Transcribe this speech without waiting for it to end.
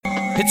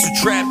It's a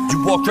trap,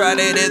 you walk right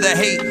into the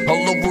hate.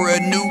 All over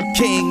a new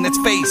king that's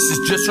face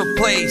is just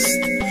replaced.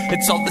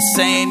 It's all the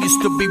same, you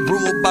still be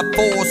ruled by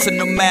force. And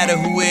no matter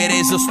who it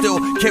is, they'll still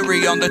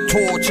carry on the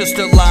torch. Just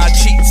a lie,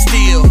 cheat and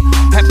steal,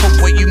 half of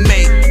what you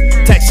make.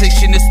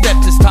 Taxation is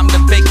theft, it's time to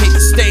vacate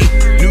the state.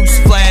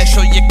 Newsflash,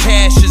 all your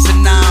cash is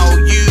an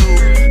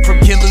IOU.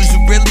 From killers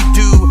who really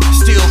do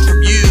steal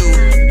from you.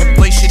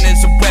 Inflation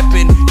is a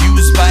weapon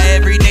used by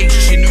every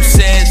nation who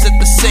says that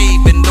they're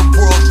saving the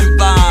world through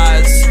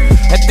lies.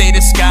 That they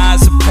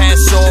disguise and pass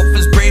off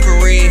as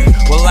bravery.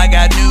 Well, I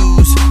got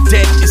news,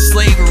 debt is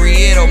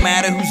slavery. It don't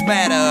matter who's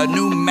madder, a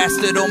new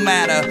master don't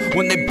matter.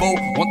 When they both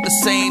want the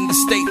same, the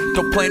state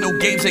don't play no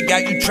games. They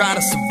got you trying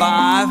to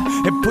survive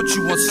and put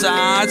you on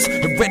sides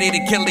and ready to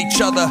kill each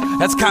other.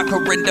 That's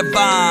conquer and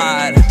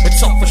divide.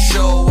 It's all for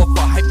show, or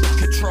for hyper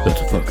control.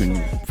 That's a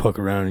fucking fuck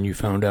around and you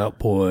found out,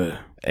 boy.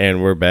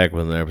 And we're back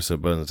with another episode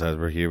of Bones Ties.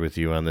 We're here with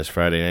you on this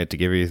Friday night to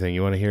give you everything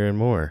you want to hear and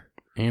more.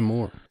 And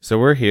more. So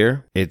we're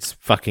here. It's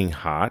fucking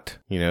hot.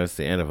 You know, it's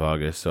the end of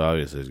August, so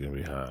obviously it's going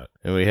to be hot.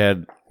 And we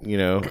had, you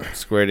know,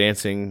 square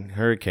dancing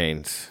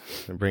hurricanes.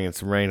 They're bringing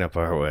some rain up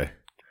our way.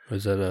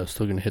 Is that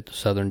still going to hit the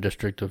southern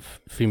district of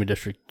FEMA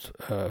District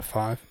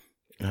 5?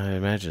 I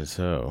imagine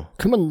so.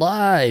 Coming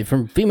live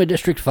from FEMA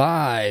District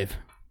 5.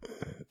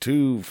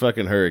 2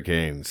 fucking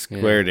hurricanes.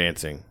 Square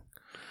dancing.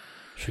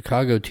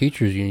 Chicago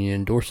Teachers Union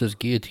endorses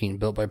guillotine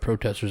built by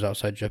protesters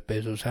outside Jeff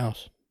Bezos'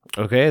 house.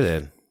 Okay,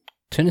 then.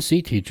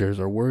 Tennessee teachers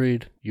are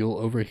worried you'll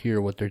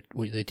overhear what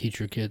they teach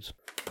your kids.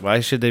 Why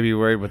should they be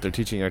worried what they're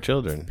teaching our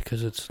children?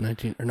 Because it's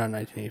not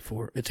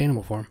 1984. It's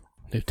Animal Farm.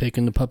 They've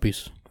taken the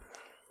puppies.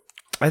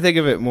 I think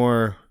of it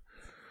more.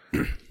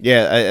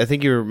 Yeah, I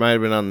think you might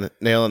have been on the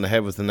nail on the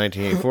head with the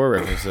 1984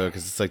 reference, though,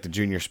 because it's like the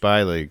Junior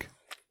Spy League.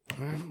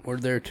 We're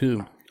there,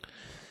 too.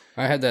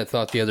 I had that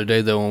thought the other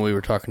day, though, when we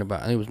were talking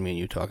about, I think it was me and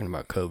you talking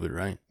about COVID,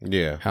 right?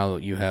 Yeah. How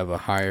you have a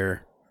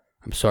higher,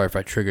 I'm sorry if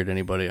I triggered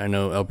anybody. I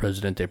know El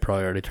Presidente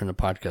probably already turned the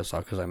podcast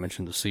off because I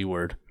mentioned the C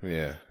word.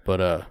 Yeah.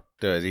 But,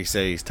 does he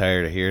say he's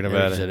tired of hearing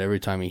about it? He said every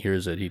time he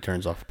hears it, he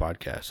turns off the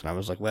podcast. And I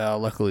was like, well,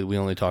 luckily we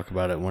only talk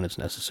about it when it's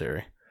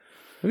necessary.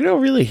 We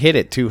don't really hit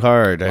it too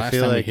hard. Last I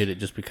feel time like we hit it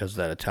just because of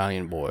that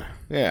Italian boy.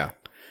 Yeah.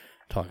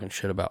 Talking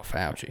shit about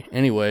Fauci.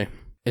 Anyway,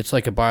 it's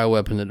like a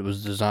bioweapon that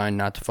was designed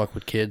not to fuck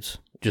with kids.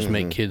 Just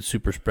make kids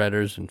super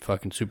spreaders and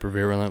fucking super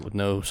virulent with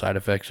no side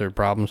effects or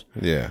problems.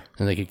 Yeah.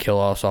 And they could kill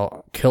off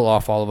all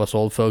of us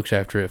old folks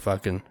after it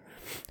fucking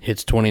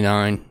hits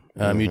 29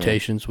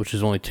 mutations, which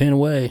is only 10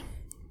 away.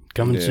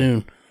 Coming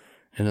soon.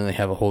 And then they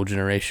have a whole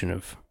generation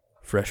of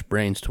fresh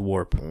brains to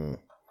warp.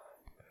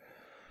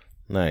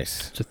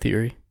 Nice. It's a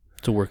theory.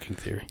 It's a working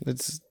theory.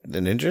 It's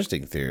an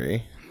interesting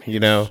theory. You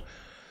know,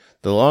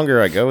 the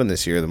longer I go in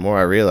this year, the more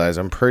I realize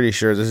I'm pretty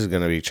sure this is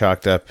going to be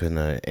chalked up in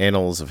the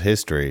annals of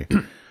history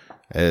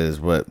as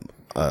what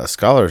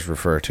scholars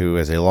refer to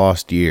as a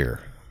lost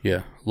year.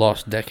 Yeah.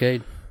 Lost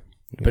decade,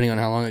 depending on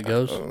how long it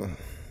goes.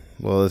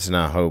 Well, let's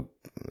not hope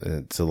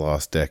it's a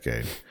lost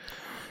decade.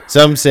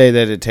 Some say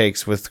that it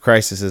takes, with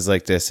crises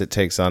like this, it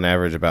takes on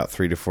average about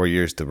 3 to 4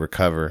 years to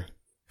recover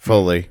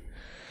fully.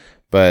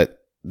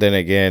 But then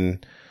again,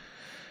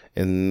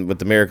 with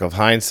the miracle of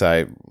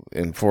hindsight,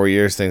 in 4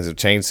 years things have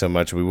changed so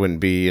much we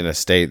wouldn't be in a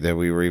state that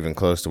we were even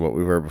close to what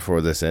we were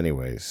before this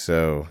anyways.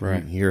 So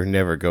You're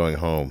never going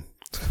home.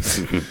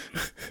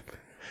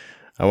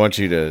 I want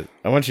you to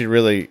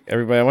really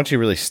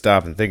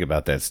stop and think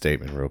about that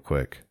statement real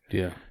quick.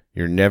 Yeah.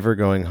 You're never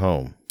going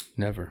home.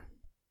 Never.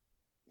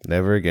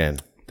 Never again.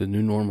 The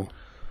new normal.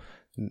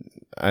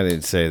 I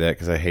didn't say that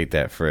because I hate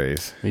that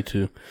phrase. Me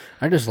too.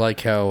 I just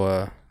like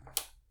how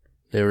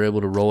they were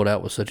able to roll it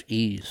out with such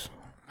ease.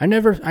 I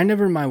never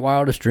in my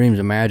wildest dreams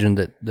imagined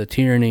that the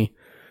tyranny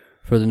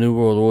for the New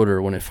World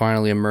Order, when it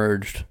finally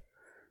emerged,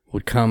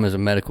 would come as a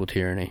medical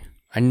tyranny.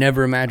 I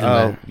never imagined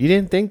that. You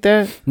didn't think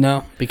that?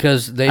 No,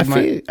 because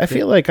I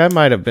feel like I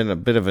might have been a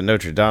bit of a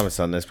Notre Dame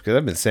on this because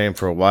I've been saying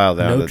for a while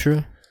now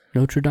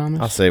Notre Dame?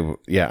 I'll say,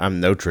 yeah,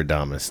 I'm Notre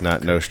Dame,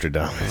 not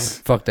Nostradamus.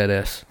 Fuck that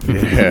S.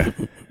 Yeah.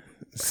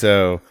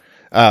 So,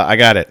 I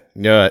got it.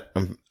 You know what?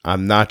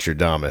 I'm not your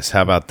Damus.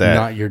 How about that?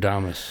 Not your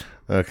Damus.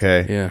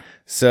 Okay. Yeah.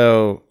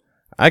 So,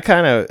 I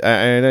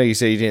know you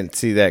say you didn't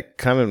see that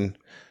coming,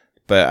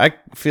 but I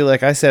feel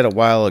like I said a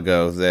while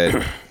ago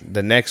that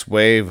the next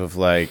wave of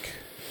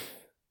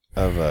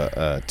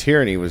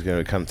tyranny was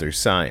going to come through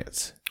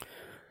science.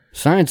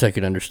 Science I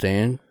could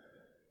understand,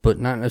 but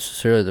not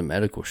necessarily the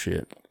medical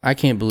shit. I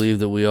can't believe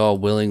that we all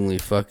willingly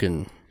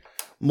fucking...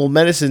 Well,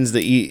 medicine's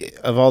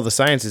of all the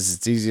sciences,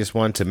 it's the easiest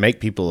one to make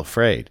people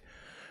afraid,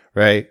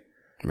 right?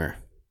 Meh.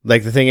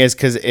 Like the thing is,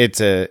 because it's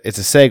a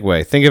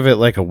segue. Think of it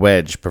like a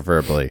wedge,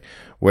 proverbially,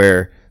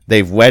 where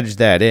they've wedged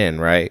that in,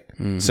 right?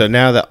 Mm-hmm. So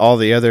now that all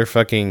the other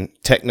fucking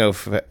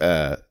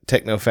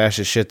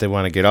techno-fascist shit they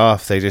want to get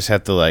off, they just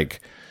have to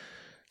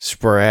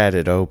spread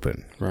it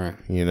open, right?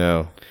 You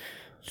know,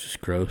 it's just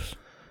gross.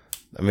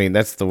 I mean,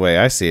 that's the way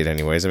I see it,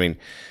 anyways. I mean,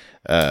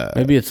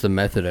 maybe it's the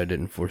method I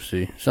didn't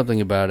foresee. Something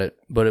about it,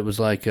 but it was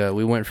like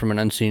we went from an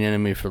unseen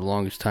enemy for the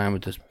longest time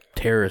with this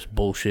terrorist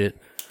bullshit,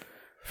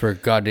 For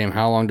goddamn,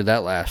 how long did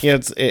that last? Yeah,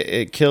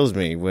 it kills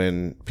me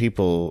when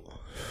people.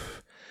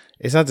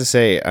 It's not to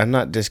say I'm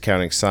not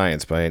discounting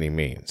science by any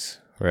means,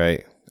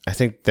 right? I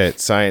think that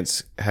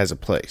science has a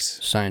place.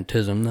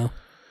 Scientism, though.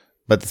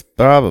 But the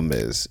problem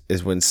is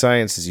when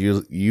science is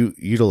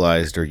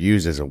utilized or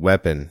used as a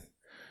weapon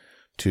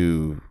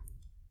to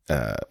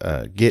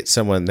get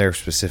someone their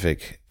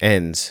specific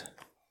ends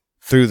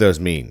through those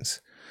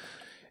means.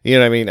 You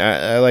know what I mean?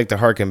 I like to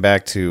harken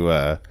back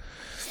to.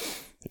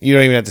 You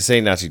don't even have to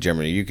say Nazi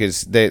Germany.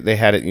 They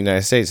had it in the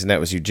United States, and that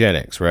was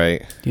eugenics,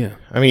 right? Yeah.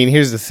 I mean,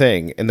 here's the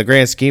thing. In the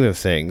grand scheme of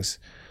things,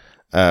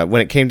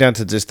 when it came down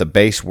to just the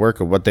base work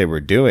of what they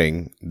were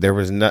doing, there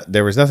was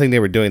nothing they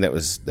were doing that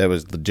was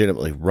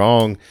legitimately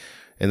wrong,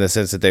 in the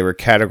sense that they were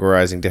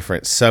categorizing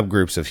different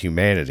subgroups of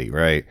humanity,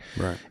 right?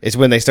 Right. It's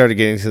when they started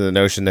getting to the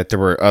notion that there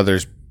were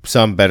others,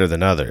 some better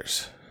than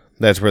others.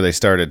 That's where they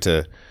started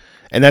to.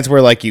 And that's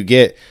where, like, you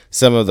get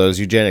some of those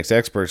eugenics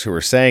experts who are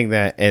saying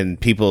that, and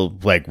people,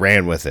 like,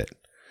 ran with it.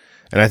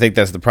 And I think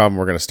that's the problem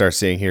we're going to start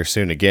seeing here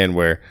soon again,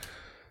 where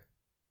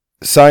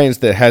science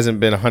that hasn't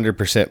been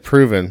 100%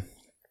 proven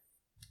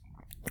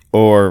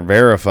or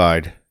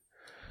verified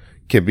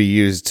can be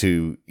used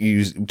to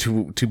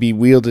be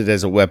wielded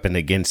as a weapon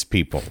against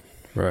people.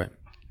 Right.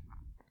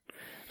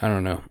 I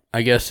don't know.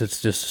 I guess it's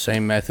just the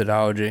same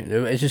methodology.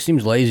 It just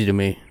seems lazy to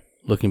me.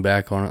 Looking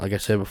back on it, like I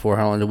said before,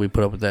 how long did we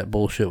put up with that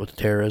bullshit with the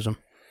terrorism?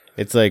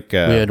 It's like... we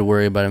had to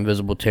worry about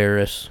invisible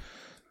terrorists.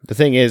 The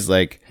thing is,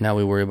 like... Now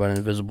we worry about an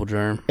invisible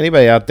germ.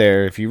 Anybody out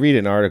there, if you read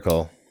an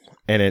article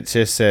and it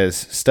just says,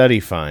 study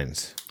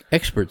finds...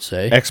 Experts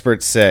say.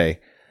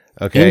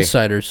 Okay.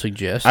 Insiders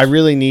suggest. I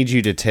really need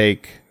you to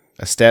take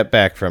a step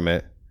back from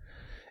it.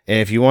 And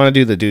if you want to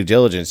do the due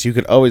diligence, you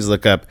could always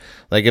look up...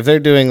 Like, if they're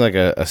doing, like,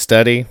 a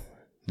study,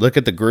 look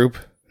at the group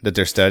that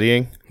they're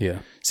studying. Yeah.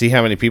 See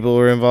how many people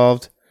were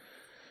involved.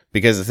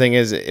 Because the thing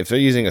is, if they're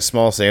using a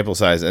small sample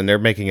size and they're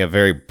making a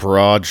very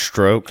broad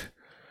stroke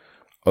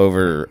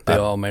over... They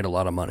all made a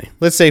lot of money.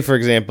 Let's say, for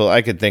example,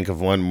 I could think of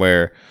one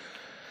where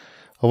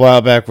a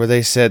while back where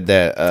they said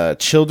that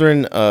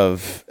children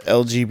of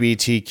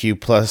LGBTQ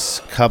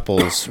plus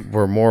couples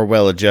were more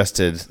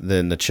well-adjusted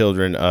than the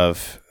children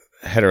of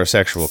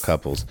heterosexual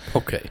couples.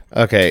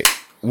 Okay.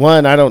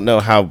 One, I don't know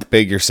how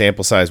big your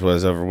sample size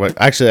was over what...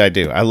 Actually, I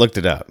do. I looked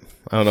it up.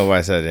 I don't know why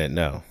I said I didn't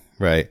know.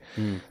 Right?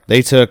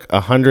 They took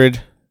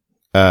 100...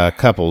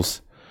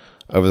 couples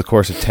over the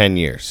course of 10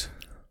 years.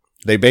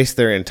 They based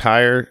their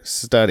entire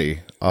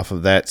study off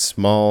of that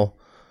small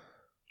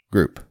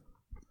group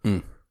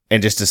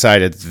and just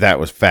decided that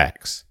was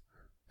facts.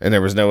 And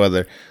there was no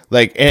other...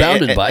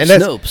 Founded by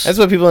Snopes. That's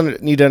what people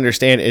need to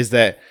understand, is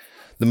that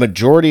the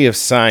majority of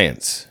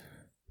science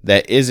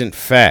that isn't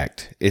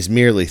fact is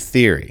merely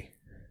theory.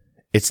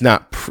 It's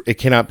not... It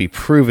cannot be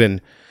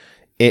proven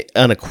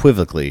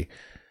unequivocally.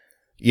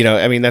 You know,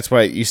 I mean, that's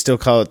why you still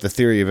call it the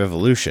theory of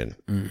evolution.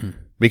 Mm-hmm.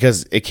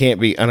 Because it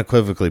can't be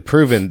unequivocally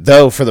proven,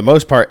 though for the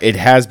most part, it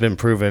has been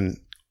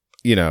proven,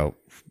 you know,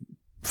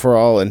 for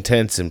all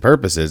intents and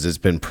purposes, it's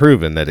been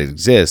proven that it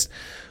exists,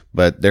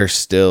 but there's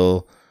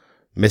still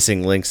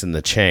missing links in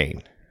the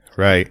chain,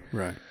 right?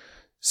 Right.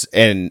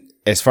 And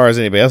as far as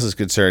anybody else is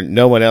concerned,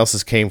 no one else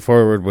has came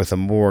forward with a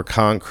more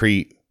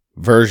concrete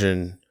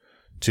version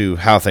to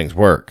how things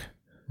work.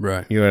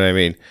 Right. You know what I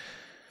mean?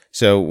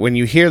 So when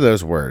you hear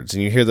those words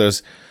and you hear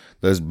those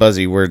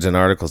buzzy words and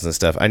articles and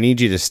stuff, I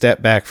need you to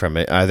step back from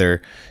it.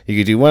 Either you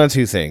could do one of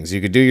two things. You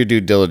could do your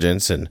due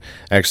diligence and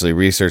actually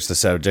research the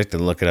subject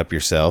and look it up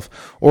yourself,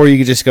 or you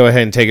could just go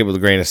ahead and take it with a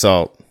grain of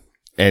salt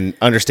and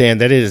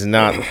understand that it is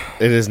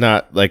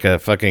not like a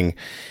fucking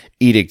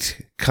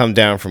edict come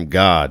down from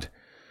God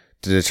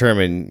to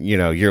determine, you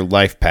know, your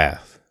life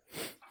path.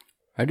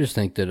 I just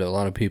think that a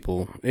lot of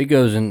people, it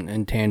goes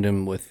in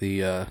tandem with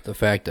the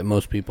fact that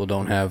most people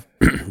don't have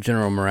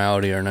general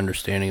morality or an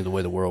understanding of the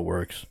way the world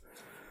works.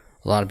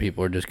 A lot of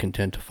people are just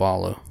content to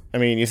follow. I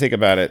mean, you think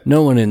about it.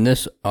 No one in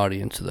this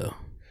audience, though.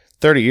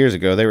 30 years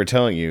ago, they were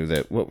telling you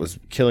that what was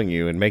killing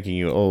you and making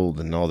you old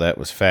and all that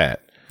was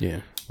fat. Yeah.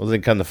 Well,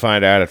 then come to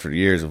find out after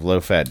years of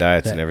low-fat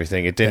diets and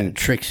everything, it didn't... That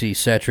Trixie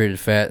saturated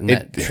fat and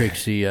that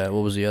Trixie, what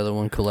was the other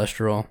one?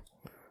 Cholesterol?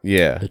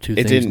 Yeah. The two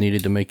things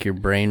needed to make your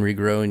brain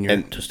regrow and your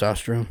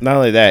testosterone. Not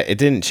only that, it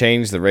didn't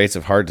change the rates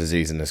of heart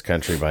disease in this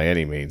country by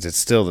any means. It's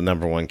still the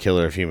number one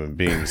killer of human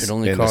beings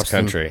in this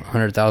country. It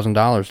only cost them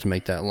 $100,000 to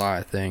make that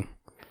lie thing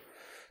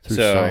through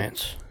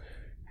science.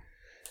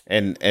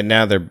 And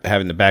now they're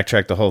having to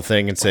backtrack the whole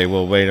thing and say,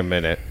 well, wait a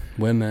minute.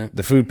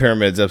 The food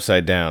pyramid's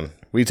upside down.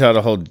 We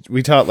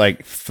taught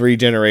like 3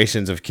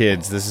 generations of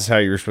kids, this is how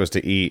you were supposed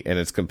to eat, and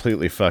it's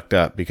completely fucked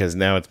up because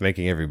now it's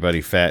making everybody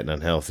fat and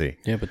unhealthy.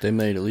 Yeah, but they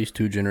made at least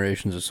 2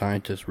 generations of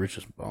scientists rich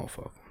as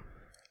fuck.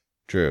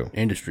 True.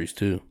 Industries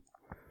too.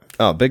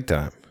 Oh, big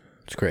time.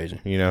 It's crazy.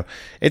 You know,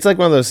 it's like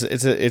one of those.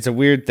 It's a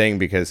weird thing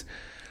because,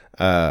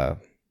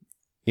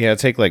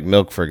 take like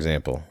milk for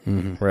example,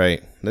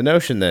 right? The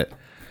notion that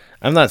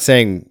I'm not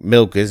saying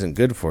milk isn't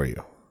good for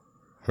you,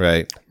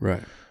 right?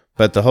 Right.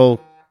 But the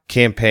whole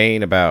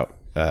campaign about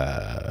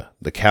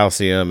the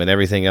calcium and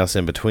everything else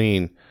in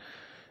between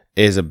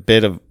is a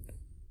bit of,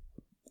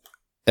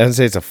 I don't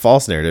say it's a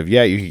false narrative.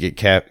 Yeah, you could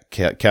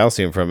get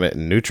calcium from it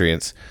and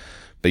nutrients,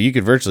 but you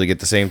could virtually get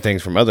the same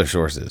things from other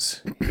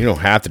sources. You don't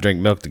have to drink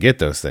milk to get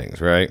those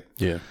things, right?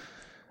 Yeah.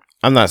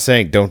 I'm not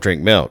saying don't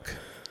drink milk.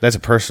 That's a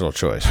personal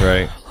choice,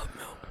 right? I love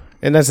milk.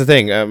 And that's the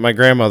thing. My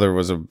grandmother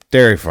was a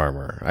dairy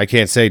farmer. I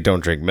can't say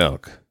don't drink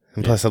milk.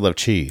 And plus, I love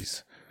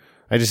cheese.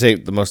 I just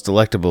ate the most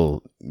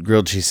delectable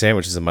grilled cheese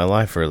sandwiches in my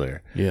life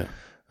earlier. Yeah.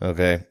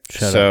 Okay.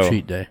 Shout out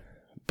cheat day.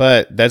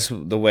 But that's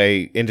the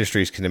way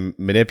industries can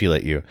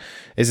manipulate you.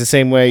 It's the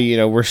same way, you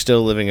know, we're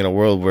still living in a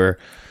world where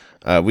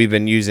we've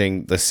been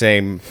using the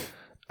same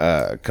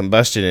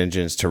combustion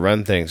engines to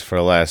run things for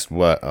the last,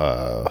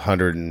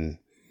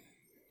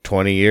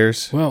 120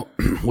 years? Well,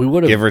 we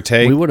would have, give or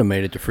take. We would have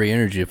made it to free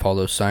energy if all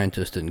those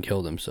scientists didn't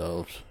kill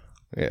themselves.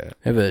 Yeah.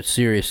 They have a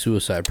serious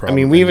suicide problem. I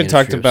mean, we even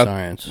talked about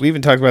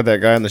that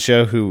guy on the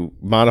show who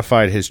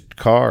modified his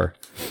car.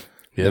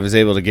 Yeah. That was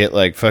able to get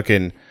like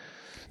fucking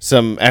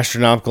some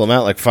astronomical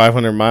amount, like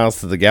 500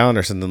 miles to the gallon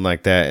or something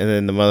like that, and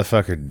then the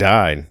motherfucker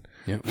died.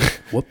 Yeah.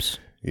 Whoops.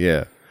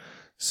 Yeah.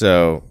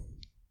 So,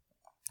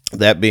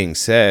 that being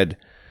said,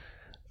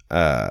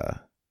 do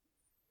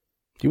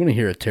you want to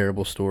hear a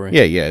terrible story?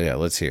 Yeah.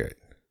 Let's hear it.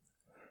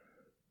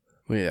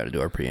 We got to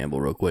do our preamble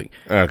real quick.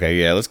 Okay,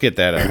 yeah, let's get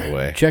that out of the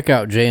way. Check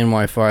out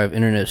JNY5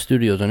 Internet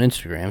Studios on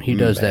Instagram. He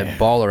does that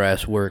baller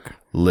ass work.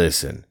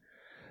 Listen,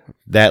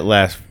 that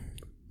last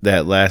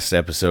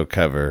episode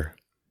cover,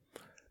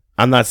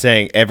 I'm not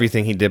saying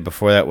everything he did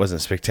before that wasn't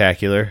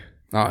spectacular.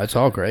 Oh, it's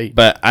all great.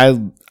 But I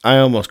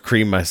almost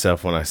creamed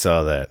myself when I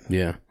saw that.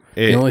 Yeah.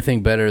 The only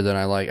thing better than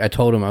I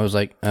told him, I was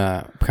like,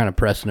 kind of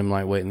pressing him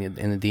like waiting in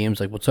the DMs,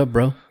 like, what's up,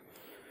 bro?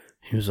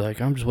 He was like,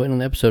 I'm just waiting on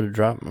the episode to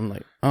drop. I'm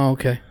like, oh,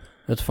 okay.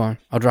 That's fine.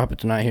 I'll drop it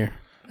tonight here.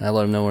 And I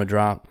let him know when it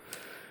dropped.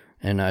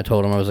 And I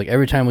told him, I was like,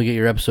 every time we get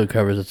your episode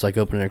covers, it's like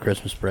opening a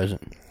Christmas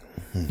present.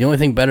 The only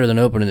thing better than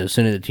opening it is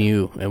sending it to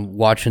you and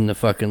watching the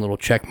fucking little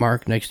check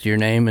mark next to your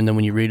name. And then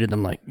when you read it,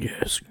 I'm like,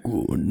 yes,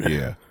 good.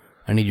 Yeah.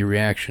 I need your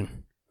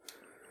reaction.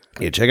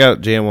 Yeah, check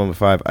out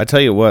JM115. I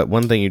tell you what,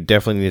 one thing you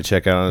definitely need to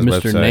check out on his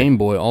website. Mr.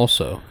 Nameboy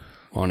also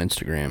on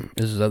Instagram.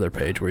 This is his other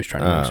page where he's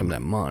trying to make some of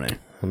that money.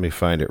 Let me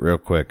find it real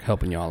quick.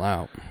 Helping y'all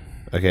out.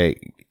 Okay.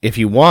 If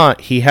you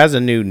want, he has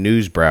a new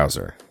news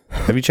browser.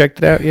 Have you checked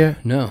it out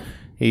yet? No.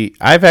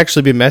 I've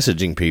actually been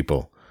messaging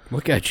people.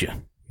 Look at you.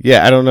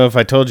 Yeah, I don't know if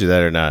I told you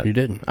that or not. You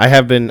didn't. I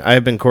have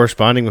been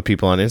corresponding with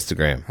people on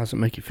Instagram. How's it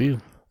make you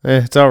feel?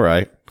 It's all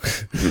right.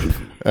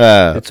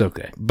 It's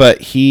okay.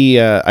 But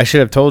I should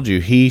have told you,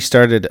 he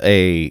started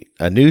a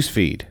news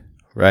feed,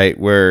 right,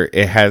 where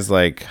it has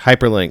like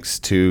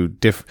hyperlinks to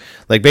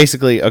like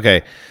basically,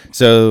 okay,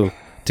 so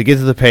to get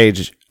to the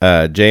page,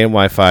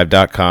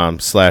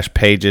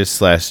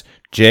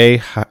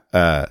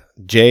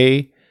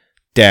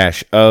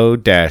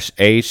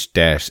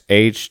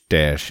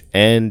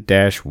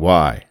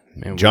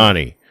 Man,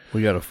 Johnny.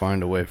 We got to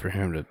find a way for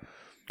him to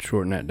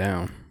shorten that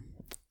down.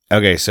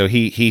 Okay, so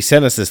he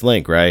sent us this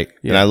link, right?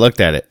 Yeah. And I looked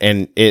at it,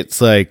 and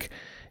it's like,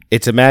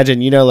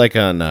 imagine, you know, like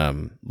on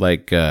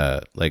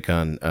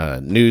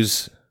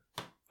news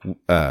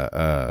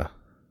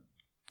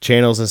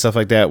channels and stuff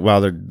like that,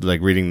 while they're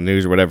like reading the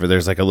news or whatever,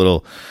 there's like a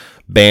little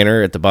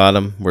banner at the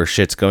bottom where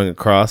shit's going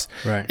across.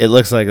 Right. It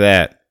looks like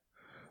that,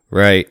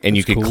 right? And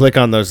you can cool. click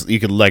on those. You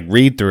could like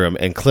read through them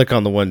and click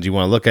on the ones you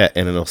want to look at,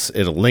 and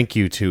it'll link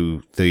you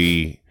to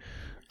the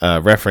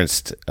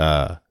referenced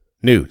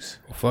news.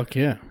 Well, fuck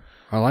yeah,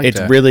 I like it's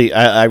that. really,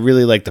 I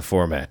really like the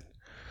format.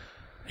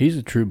 He's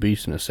a true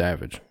beast and a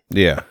savage.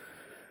 Yeah.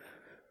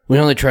 We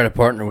only try to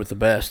partner with the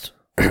best.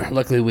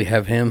 Luckily, we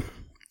have him,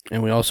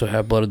 and we also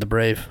have Blood of the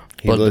Brave.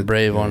 Blood of the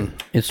Brave on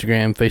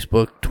Instagram,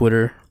 Facebook,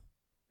 Twitter,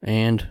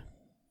 and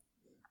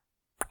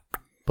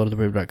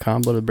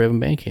bloodofthebrave.com, Blood of the Brave on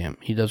Bandcamp.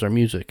 He does our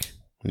music.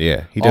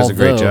 Yeah, he does a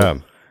great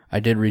job. I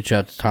did reach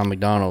out to Tom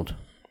McDonald.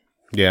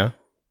 Yeah.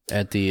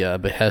 At the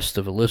behest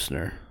of a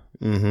listener.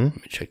 Mm-hmm. Let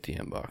me check the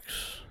inbox.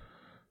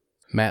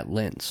 Matt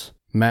Lentz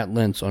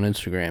on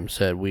Instagram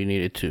said we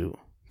needed to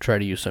try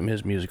to use some of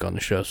his music on the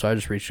show. So I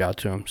just reached out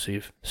to him, see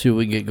what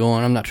we can get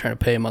going. I'm not trying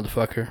to pay a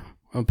motherfucker.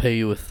 I'll pay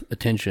you with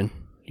attention,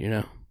 you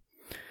know.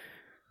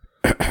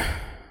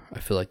 I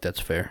feel like that's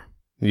fair.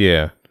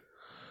 Yeah.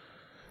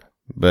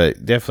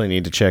 But definitely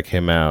need to check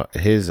him out.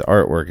 His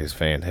artwork is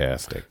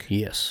fantastic.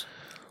 Yes.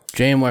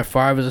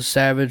 JNY5 is a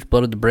savage.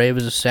 Blood of the Brave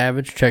is a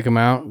savage. Check them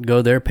out.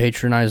 Go there.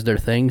 Patronize their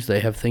things.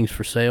 They have things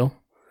for sale.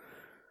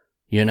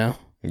 You know?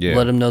 Yeah.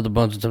 Let them know the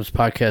Buns and Tips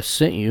podcast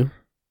sent you.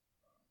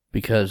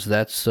 Because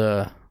that's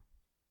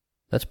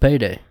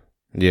payday.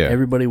 Yeah.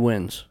 Everybody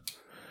wins.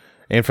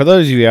 And for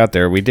those of you out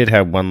there, we did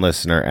have one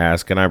listener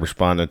ask, and I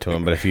responded to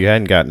him. But if you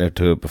hadn't gotten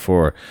into it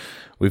before,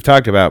 we've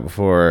talked about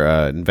before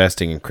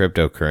investing in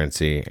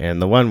cryptocurrency.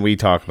 And the one we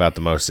talk about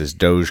the most is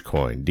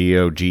Dogecoin.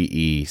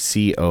 Dogecoin.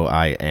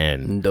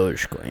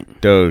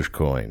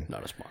 Dogecoin.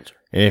 Not a sponsor.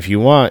 And if you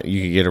want,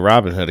 you can get a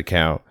Robinhood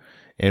account.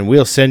 And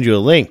we'll send you a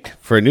link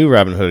for a new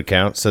Robinhood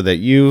account so that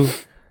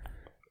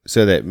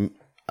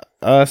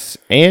us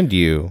and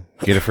you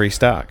get a free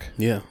stock.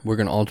 Yeah, we're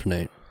going to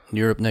alternate.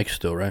 You're up next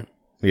still, right?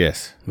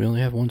 Yes. We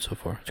only have one so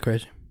far. It's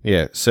crazy.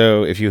 Yeah.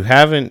 So if you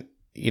haven't,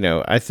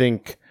 I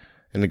think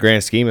in the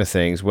grand scheme of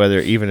things, whether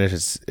even if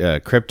it's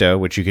crypto,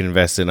 which you can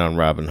invest in on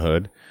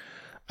Robinhood,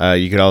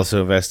 you could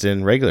also invest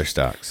in regular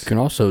stocks. You can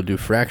also do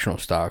fractional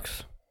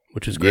stocks,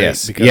 which is great.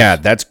 Yes. Yeah,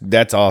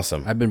 that's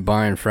awesome. I've been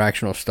buying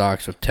fractional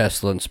stocks of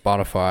Tesla and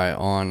Spotify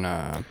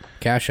on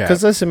Cash App.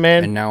 Because listen,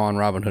 man, and now on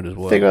Robinhood as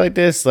well. Think like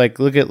this,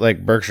 look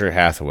at Berkshire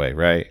Hathaway,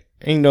 right?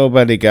 Ain't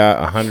nobody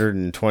got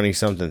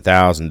 $120-something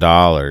thousand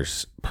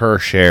per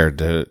share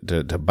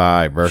to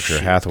buy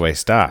Berkshire Hathaway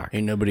stock.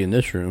 Ain't nobody in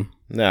this room.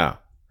 No.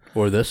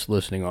 Or this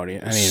listening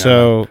audience. I mean,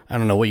 so I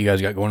don't know what you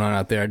guys got going on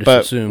out there. I just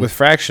but assume. With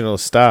fractional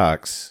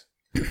stocks,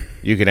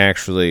 you can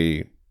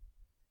actually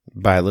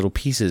buy little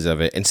pieces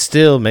of it and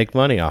still make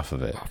money off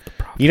of it.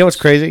 You know what's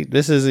crazy?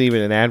 This isn't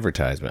even an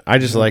advertisement. I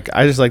just like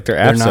their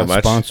app so much. They're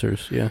not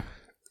sponsors, yeah.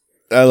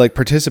 I like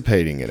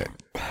participating in it.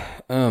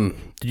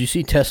 Did you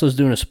see Tesla's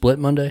doing a split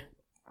Monday?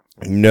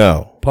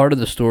 No. Part of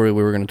the story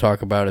we were going to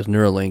talk about is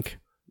Neuralink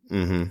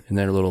and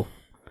their little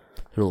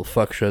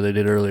fuck show they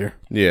did earlier.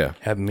 Yeah.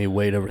 Having me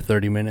wait over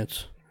 30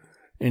 minutes.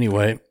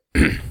 Anyway,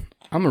 I'm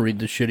going to read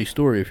this shitty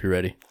story if you're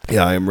ready.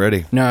 Yeah, I am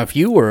ready. Now, if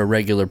you were a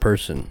regular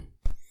person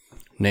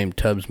named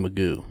Tubbs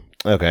Magoo.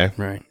 Okay.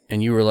 Right.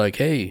 And you were like,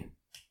 hey,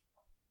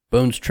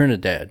 Bones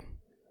Trinidad,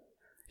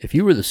 if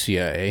you were the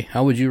CIA,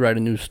 how would you write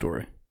a news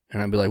story?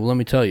 And I'd be like, well, let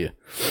me tell you.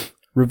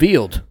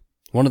 Revealed.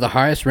 One of the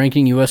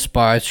highest-ranking U.S.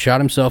 spies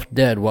shot himself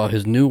dead while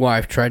his new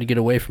wife tried to get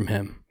away from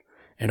him.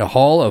 And a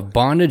haul of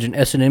bondage and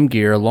S&M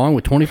gear, along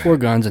with 24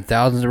 guns and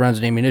thousands of rounds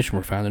of ammunition,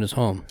 were found in his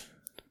home.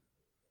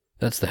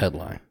 That's the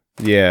headline.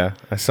 Yeah,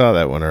 I saw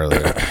that one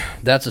earlier.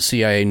 That's a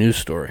CIA news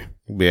story.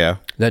 Yeah.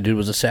 That dude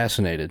was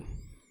assassinated.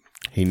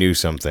 He knew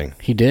something.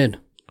 He did.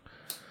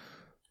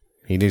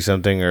 He knew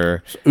something,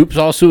 or... Oops,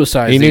 all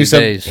suicides these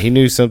days. He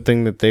knew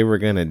something that they were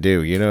going to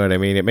do. You know what I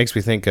mean? It makes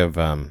me think of...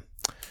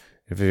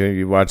 if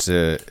you watch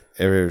you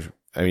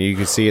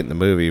can see it in the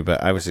movie,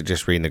 but I was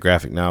just reading the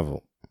graphic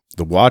novel,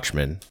 The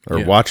Watchmen,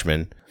 or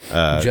Watchmen.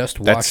 Just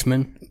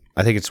Watchmen?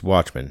 I think it's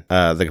Watchmen.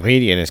 The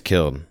comedian is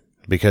killed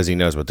because he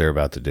knows what they're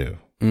about to do.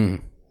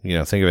 Mm.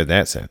 Think of it in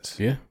that sense.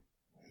 Yeah.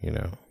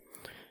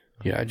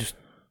 Yeah,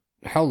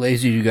 how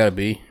lazy you got to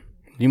be?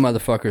 You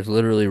motherfuckers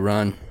literally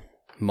run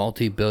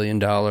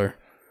multi-billion-dollar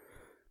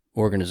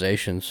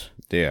organizations.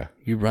 Yeah.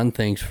 You run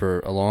things for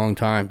a long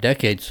time,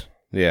 decades.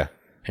 Yeah.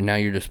 And now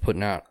you're just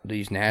putting out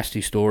these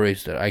nasty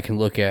stories that I can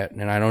look at,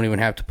 and I don't even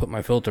have to put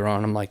my filter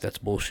on. I'm like, that's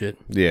bullshit.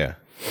 Yeah.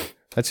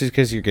 That's just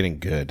because you're getting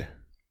good.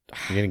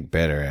 You're getting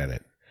better at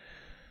it.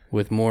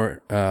 With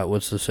more,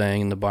 what's the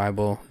saying in the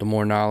Bible? The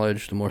more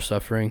knowledge, the more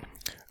suffering.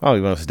 Oh,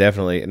 most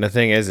definitely. And the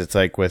thing is, it's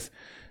like with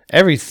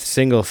every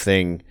single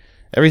thing,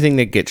 everything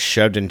that gets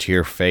shoved into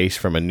your face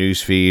from a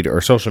news feed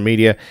or social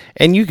media,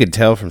 and you could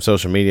tell from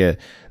social media,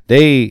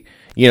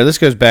 this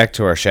goes back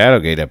to our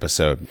Shadowgate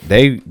episode.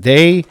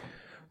 They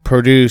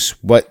produce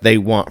what they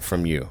want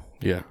from you.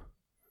 Yeah.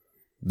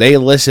 They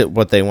elicit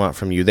what they want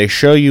from you. They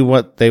show you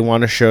what they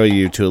want to show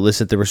you to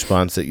elicit the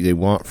response that they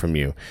want from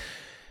you.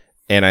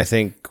 And I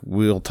think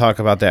we'll talk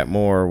about that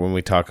more when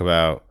we talk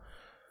about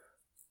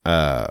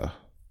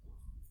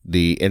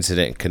the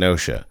incident in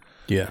Kenosha.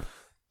 Yeah.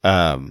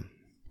 I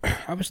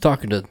was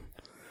talking to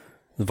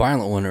the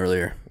violent one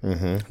earlier,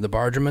 the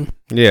bargeman.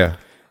 Yeah.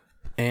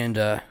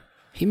 And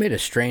he made a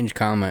strange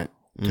comment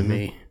to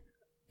me.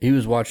 He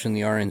was watching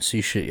the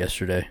RNC shit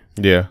yesterday.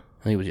 Yeah.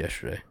 I think it was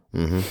yesterday.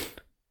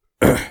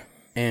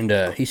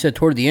 And he said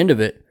toward the end of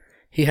it,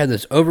 he had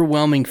this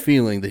overwhelming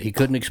feeling that he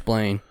couldn't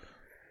explain,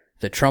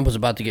 that Trump was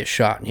about to get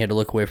shot, and he had to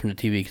look away from the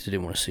TV because he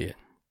didn't want to see it.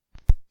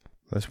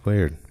 That's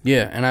weird.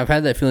 Yeah, and I've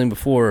had that feeling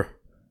before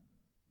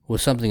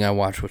with something I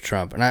watched with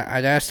Trump. And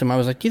I'd asked him, I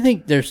was like, do you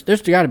think there's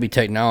got to be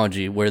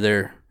technology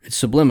where it's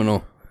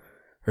subliminal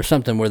or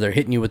something where they're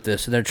hitting you with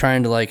this, and they're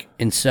trying to,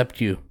 incept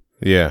you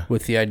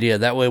with the idea.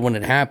 That way when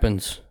it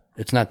happens,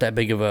 it's not that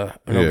big of an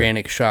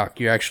organic shock.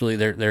 You're actually,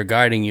 they're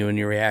guiding you in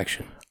your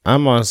reaction.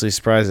 I'm honestly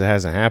surprised it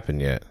hasn't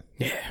happened yet.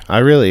 Yeah. I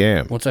really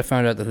am. Once I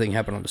found out the thing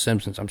happened on The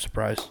Simpsons, I'm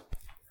surprised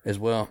as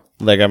well.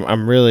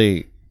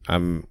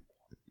 I'm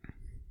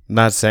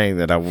not saying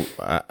that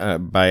I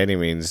by any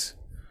means.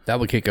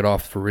 That would kick it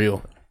off for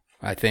real,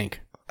 I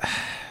think.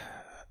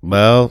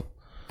 Well,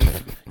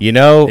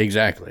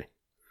 exactly.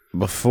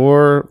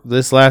 Before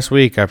this last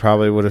week, I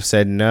probably would have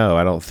said no.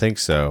 I don't think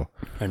so.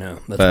 I know.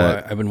 That's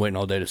why I've been waiting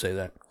all day to say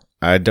that.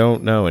 I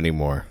don't know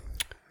anymore.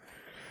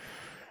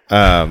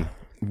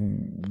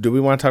 Do we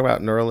want to talk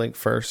about Neuralink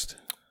first?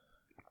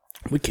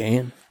 We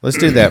can. Let's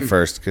do that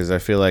first, because I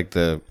feel like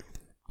the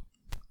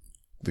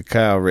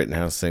Kyle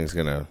Rittenhouse thing's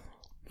gonna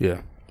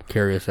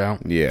carry us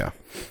out. Yeah.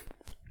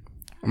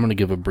 I'm gonna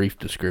give a brief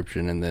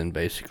description and then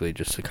basically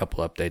just a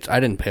couple updates. I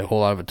didn't pay a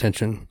whole lot of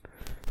attention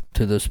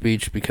to the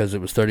speech because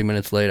it was 30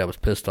 minutes late. I was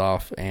pissed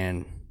off,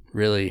 and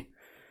really,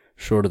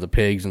 short of the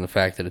pigs and the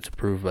fact that it's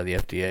approved by the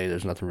FDA,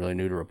 there's nothing really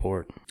new to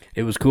report.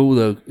 It was cool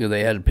though.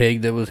 They had a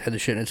pig that had the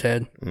shit in its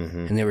head,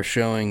 and they were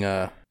showing.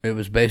 It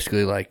was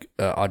basically like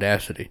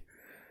Audacity,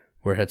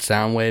 where it had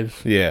sound waves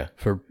Yeah.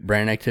 for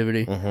brain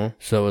activity.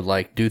 So it would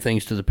like do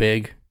things to the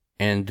pig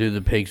and do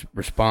the pig's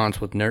response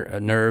with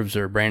nerves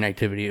or brain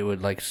activity. It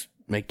would like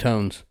make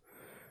tones.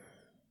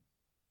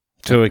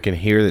 So it can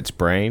hear its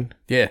brain?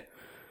 Yeah.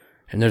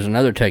 And there's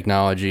another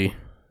technology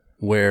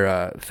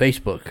where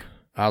Facebook,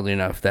 oddly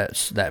enough,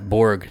 that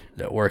Borg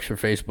that works for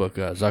Facebook,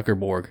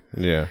 Zuckerberg.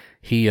 Yeah.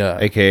 He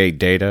AKA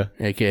Data.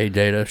 AKA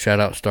Data. Shout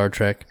out Star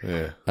Trek.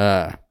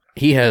 Yeah.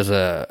 He has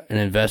an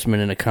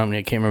investment in a company.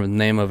 I can't remember the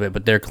name of it,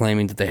 but they're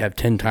claiming that they have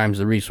 10 times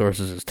the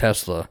resources as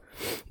Tesla.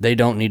 They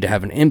don't need to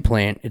have an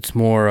implant. It's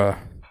more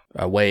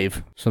a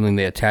wave, something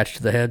they attach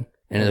to the head,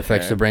 and it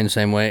affects the brain the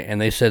same way. And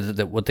they said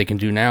that what they can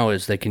do now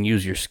is they can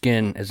use your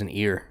skin as an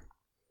ear,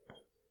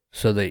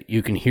 so that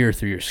you can hear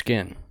through your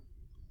skin.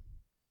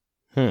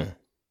 It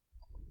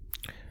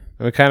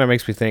kind of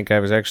makes me think. I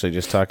was actually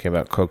just talking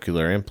about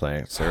cochlear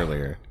implants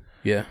earlier.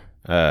 Yeah.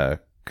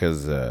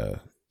 Because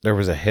there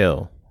was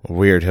a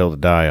weird hill to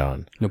die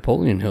on.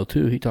 Napoleon Hill,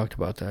 too. He talked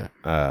about that.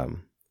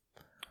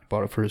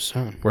 Bought it for his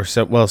son.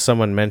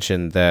 Someone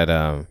mentioned that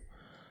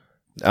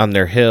on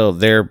their hill,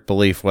 their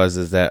belief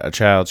is that a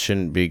child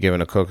shouldn't be given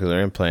a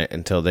cochlear implant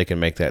until they can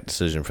make that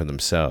decision for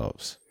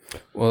themselves.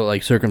 Well,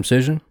 like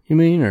circumcision, you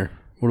mean, or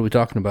what are we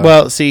talking about?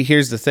 Well, see,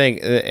 here's the thing,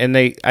 and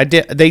they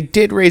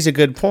did raise a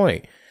good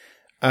point,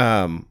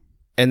 and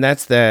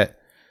that's that.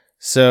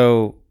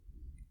 So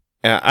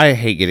I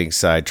hate getting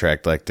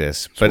sidetracked like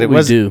this, but it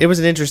was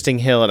an interesting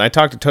hill, and I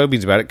talked to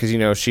Toby's about it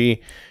because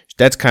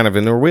that's kind of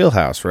in their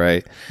wheelhouse,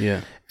 right?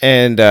 Yeah.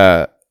 And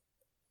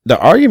the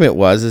argument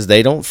is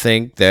they don't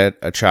think that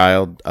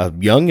a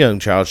young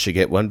child should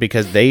get one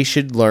because they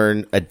should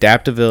learn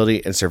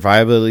adaptability and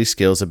survivability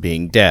skills of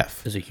being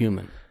deaf. As a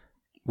human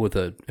with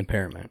an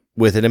impairment.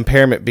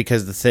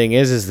 Because the thing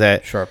is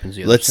that sharpens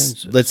the other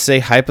senses. Let's say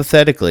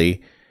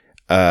hypothetically,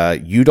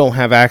 you don't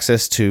have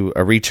access to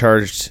a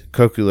recharged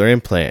cochlear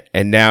implant,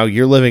 and now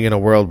you're living in a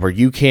world where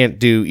you can't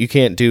do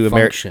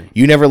function.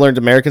 You never learned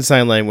American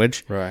Sign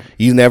Language. Right.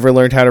 You never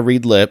learned how to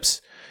read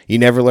lips. You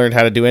never learned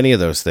how to do any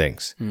of those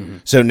things. Mm-hmm.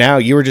 So now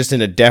you were just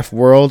in a deaf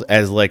world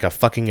as like a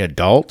fucking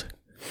adult.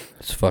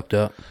 It's fucked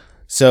up.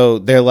 So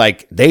they're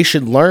like, they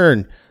should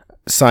learn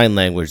sign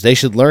language. They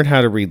should learn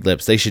how to read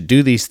lips. They should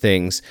do these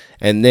things.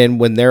 And then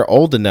when they're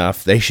old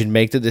enough, they should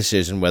make the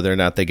decision whether or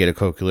not they get a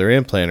cochlear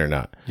implant or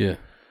not. Yeah.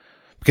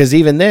 Because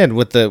even then,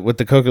 with the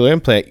cochlear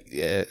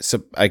implant,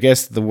 so I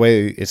guess the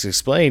way it's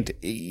explained,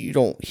 you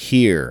don't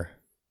hear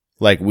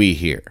like we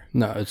hear.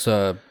 No, it's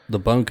the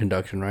bone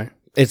conduction, right?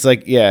 It's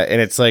like, yeah, and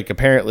it's like,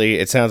 apparently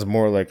it sounds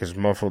more like it's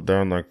muffled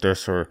down like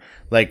this, or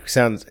like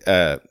sounds,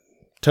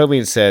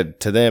 Toby said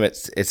to them,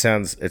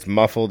 it's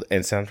muffled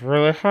and sounds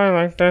really high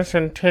like this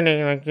and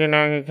tinny, like, you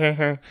can't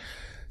hear.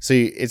 So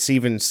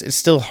it's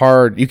still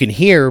hard. You can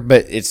hear,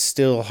 but it's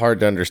still hard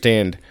to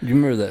understand. Do you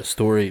remember that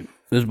story?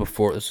 This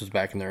was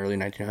back in the early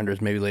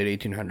 1900s, maybe late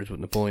 1800s with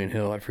Napoleon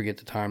Hill. I forget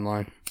the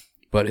timeline.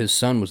 But his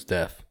son was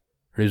deaf.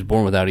 Or he was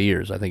born without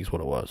ears, I think is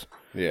what it was.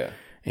 Yeah.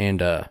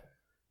 And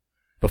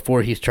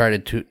before he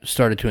started to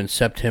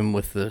incept him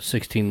with the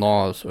 16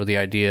 laws, or the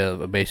idea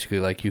of basically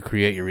like you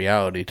create your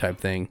reality type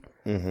thing,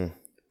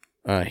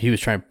 he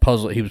was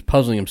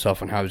puzzling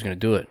himself on how he was going to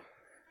do it.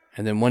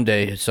 And then one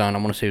day his son, I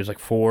want to say he was like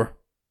 4,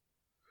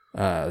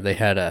 they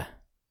had a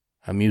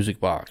music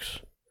box.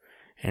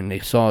 And they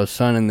saw his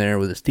son in there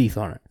with his teeth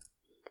on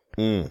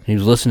it. He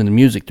was listening to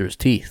music through his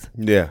teeth.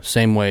 Yeah.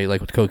 Same way like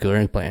with cochlear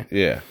implant.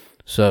 Yeah.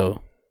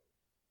 So,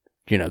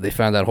 they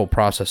found that whole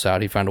process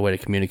out. He found a way to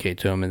communicate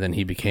to him, and then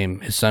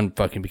his son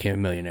fucking became a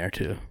millionaire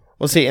too.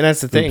 Well, see, and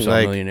that's the thing.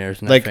 Like,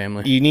 millionaires in that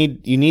family. You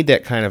need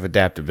that kind of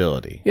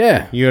adaptability.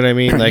 Yeah. You know what I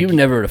mean? Like, you would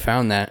never have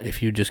found that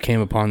if you just came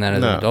upon that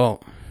as an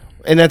adult.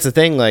 And that's the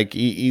thing. Like,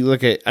 you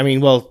look at,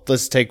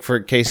 let's take for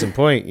case in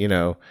point,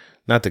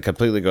 not to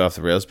completely go off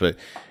the rails, but,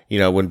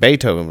 when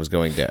Beethoven was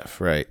going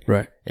deaf, right?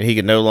 Right. And he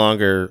could no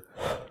longer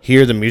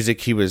hear the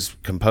music he was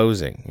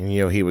composing. And,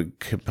 he would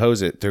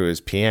compose it through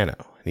his piano.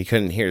 And he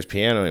couldn't hear his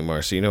piano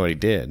anymore, so you know what he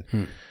did?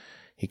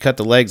 He cut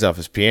the legs off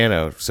his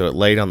piano so it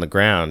laid on the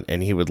ground,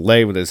 and he would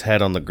lay with his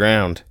head on the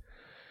ground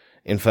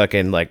and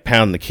fucking, like,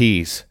 pound the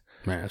keys.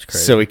 Man, that's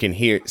crazy. So he can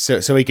hear,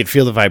 so he could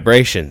feel the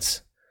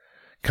vibrations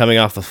coming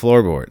off the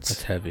floorboards.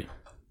 That's heavy.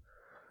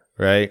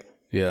 Right?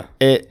 Yeah.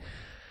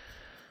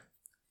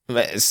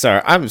 I'm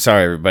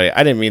sorry, everybody.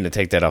 I didn't mean to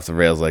take that off the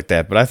rails like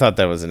that, but I thought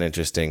that was an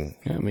interesting.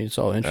 Yeah, it's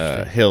all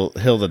interesting. Hill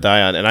to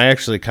die on, and I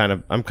actually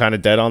I'm kind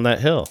of dead on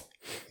that hill.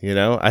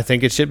 I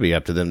think it should be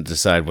up to them to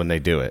decide when they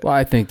do it. Well,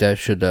 I think that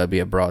should be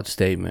a broad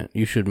statement.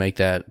 You should make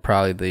that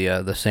probably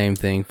the same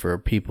thing for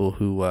people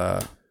who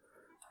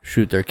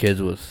shoot their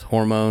kids with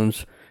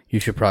hormones. You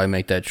should probably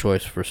make that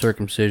choice for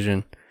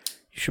circumcision.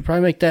 You should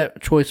probably make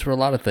that choice for a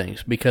lot of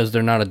things because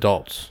they're not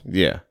adults.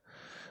 Yeah.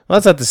 Well,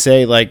 that's not to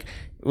say, like,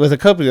 with a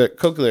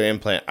cochlear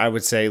implant, I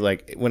would say,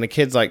 like, when a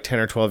kid's like 10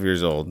 or 12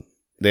 years old,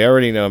 they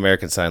already know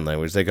American Sign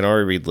Language. They can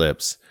already read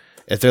lips.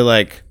 If they're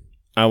like,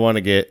 I want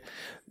to get...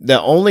 The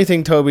only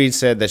thing Toby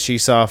said that she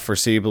saw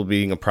foreseeable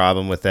being a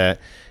problem with that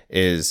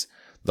is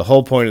the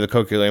whole point of the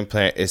cochlear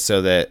implant is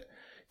so that...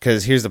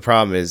 Because here's the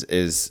problem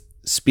is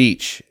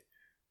speech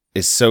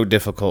is so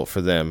difficult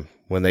for them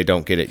when they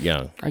don't get it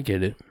young. I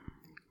get it.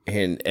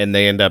 And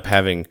they end up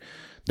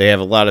they have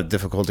a lot of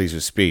difficulties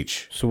with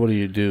speech. So what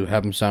do?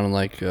 Have them sounding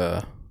like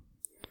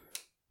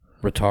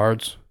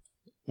retards?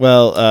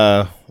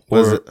 Well,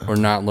 or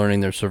not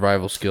learning their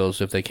survival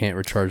skills if they can't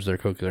recharge their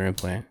cochlear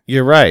implant.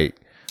 You're right.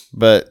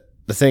 But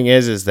the thing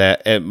is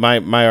that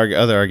my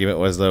other argument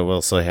was, though,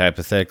 we'll say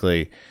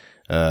hypothetically,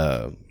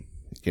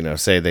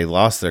 say they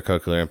lost their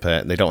cochlear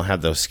implant and they don't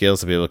have those skills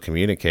to be able to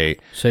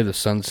communicate. Say the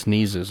son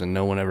sneezes and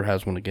no one ever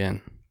has one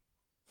again.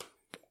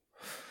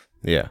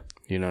 Yeah.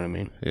 You know what I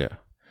mean? Yeah.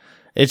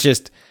 It's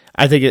just,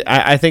 I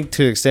think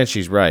to the extent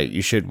she's right,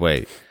 you should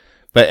wait.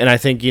 And I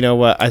think, you know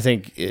what? I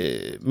think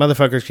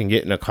motherfuckers can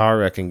get in a car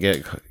wreck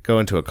and go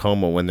into a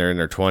coma when they're in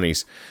their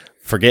 20s,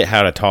 forget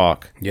how to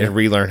talk, and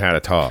relearn how to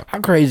talk. How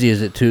crazy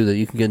is it, too, that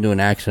you can get into an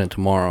accident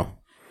tomorrow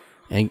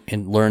and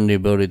learn the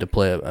ability to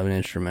play an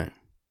instrument?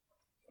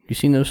 You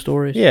seen those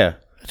stories? Yeah.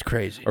 That's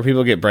crazy. Or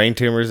people get brain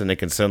tumors and they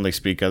can suddenly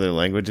speak other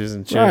languages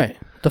and shit. Right.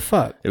 The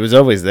fuck? It was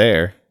always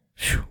there.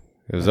 Whew.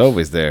 It was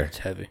always there. It's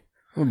heavy.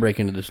 I'm going to break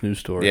into this news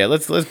story. Yeah,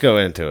 let's go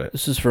into it.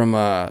 This is from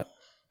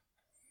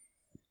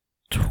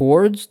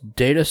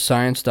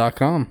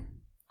towardsdatascience.com.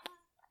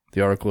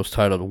 The article is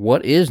titled,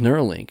 What is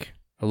Neuralink?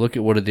 A look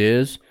at what it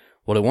is,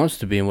 what it wants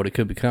to be, and what it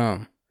could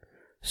become.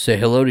 Say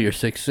hello to your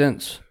sixth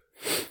sense.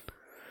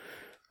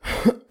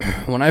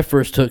 When I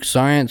first took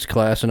science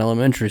class in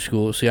elementary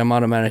school, I'm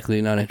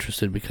automatically not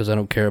interested because I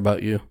don't care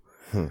about you,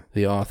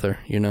 the author,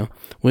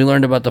 We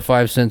learned about the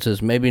five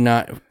senses, maybe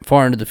not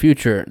far into the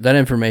future. That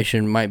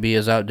information might be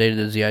as outdated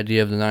as the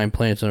idea of the 9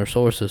 planets in our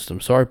solar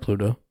system. Sorry,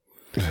 Pluto.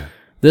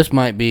 This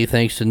might be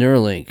thanks to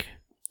Neuralink,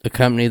 a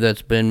company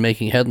that's been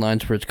making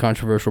headlines for its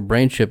controversial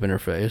brain chip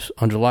interface.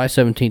 On July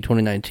 17,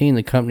 2019,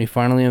 the company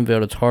finally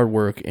unveiled its hard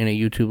work in a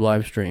YouTube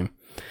live stream.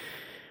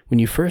 When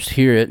you first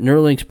hear it,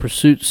 Neuralink's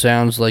pursuit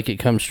sounds like it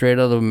comes straight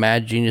out of a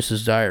mad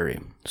genius's diary.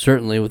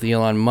 Certainly, with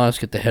Elon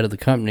Musk at the head of the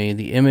company,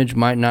 the image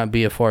might not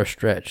be a far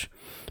stretch.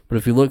 But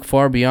if you look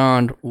far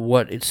beyond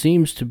what it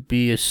seems to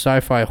be a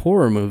sci-fi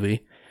horror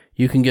movie,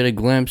 you can get a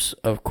glimpse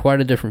of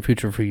quite a different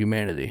future for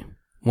humanity.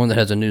 One that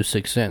has a new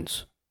sixth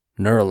sense.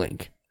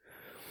 Neuralink.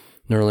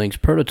 Neuralink's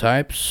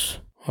prototypes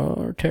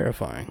are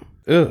terrifying.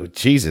 Oh,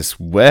 Jesus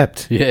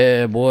wept.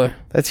 Yeah, boy.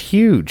 That's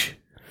huge.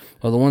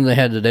 Well, the one they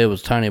had today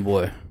was Tiny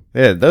Boy.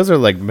 Yeah, those are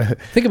like...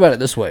 Think about it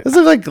this way. Those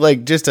are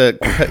like just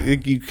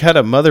you cut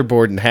a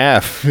motherboard in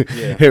half.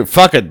 Yeah. Here,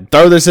 fuck it,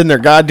 throw this in their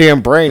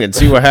goddamn brain and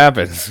see what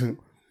happens.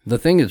 The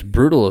thing that's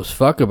brutal as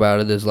fuck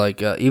about it is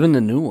even the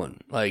new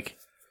one.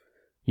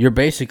 You're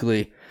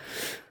basically...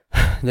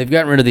 They've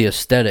gotten rid of the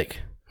aesthetic,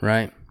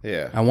 right?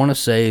 Yeah. I want to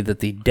say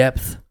that the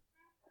depth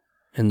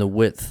and the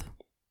width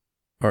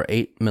are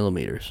 8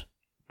 millimeters.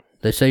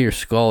 They say your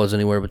skull is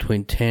anywhere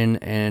between 10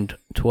 and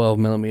 12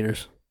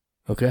 millimeters.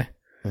 Okay?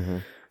 Mm-hmm.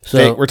 So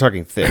thick. We're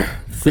talking thick.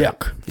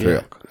 Thick.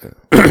 Yeah.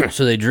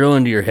 So they drill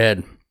into your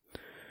head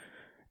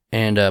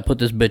and put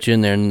this bitch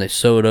in there, and they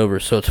sew it over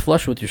so it's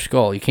flush with your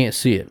skull. You can't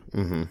see it.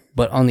 Mm-hmm.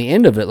 But on the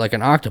end of it, like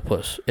an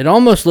octopus, it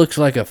almost looks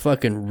like a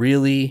fucking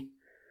really,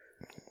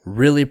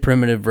 really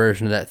primitive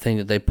version of that thing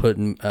that they put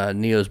in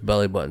Neo's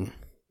belly button.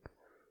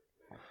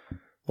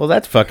 Well,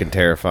 that's fucking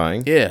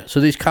terrifying. Yeah. So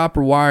these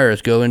copper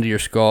wires go into your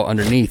skull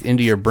underneath,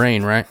 into your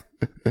brain, right?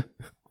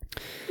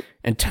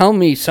 And tell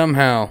me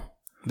somehow...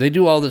 They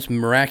do all this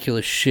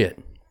miraculous shit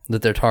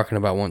that they're talking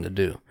about wanting to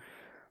do.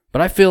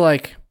 But I feel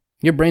like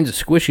your brain's a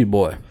squishy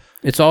boy.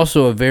 It's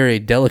also a very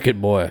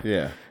delicate boy.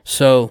 Yeah.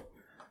 So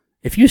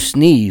if you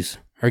sneeze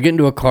or get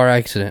into a car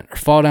accident or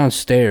fall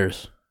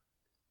downstairs,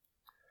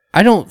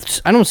 I don't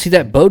see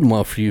that boding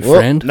well for you,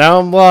 friend. Now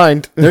I'm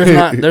blind.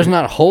 There's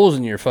not holes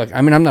in your fucking...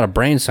 I mean, I'm not a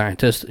brain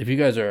scientist. If you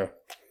guys are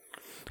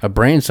a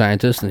brain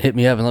scientist, then hit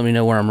me up and let me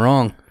know where I'm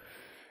wrong.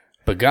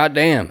 But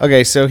goddamn.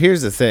 Okay, so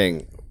here's the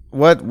thing.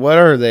 What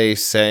are they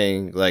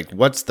saying?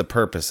 What's the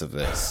purpose of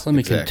this? Let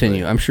me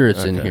continue. I'm sure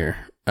it's in here.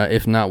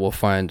 If not, we'll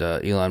find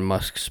Elon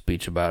Musk's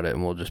speech about it,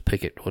 and we'll just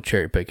pick it. We'll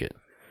cherry pick it.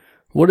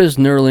 What is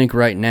Neuralink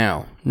right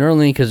now?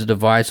 Neuralink is a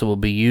device that will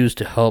be used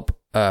to help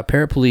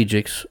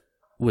paraplegics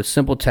with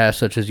simple tasks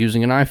such as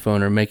using an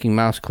iPhone or making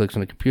mouse clicks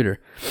on a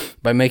computer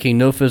by making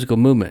no physical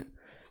movement.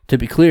 To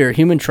be clear,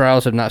 human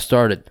trials have not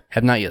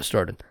yet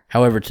started.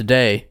 However,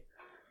 today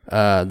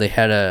they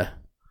had a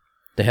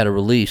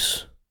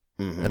release.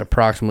 Mm-hmm. At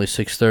approximately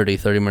 6:30,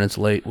 30 minutes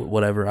late,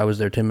 whatever. I was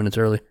there 10 minutes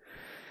early.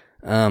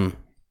 Where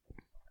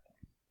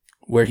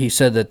he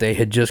said that they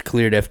had just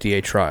cleared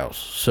FDA trials.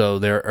 So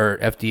there are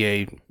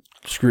FDA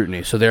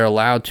scrutiny. So they're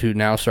allowed to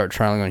now start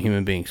trialing on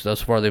human beings.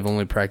 Thus far, they've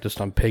only practiced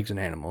on pigs and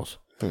animals.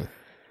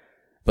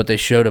 But they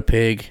showed a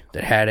pig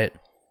that had it,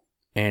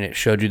 and it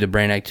showed you the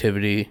brain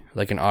activity,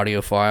 like an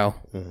audio file,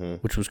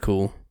 which was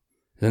cool.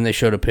 Then they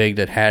showed a pig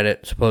that had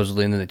it,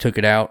 supposedly, and then they took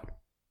it out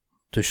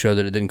to show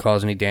that it didn't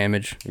cause any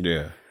damage.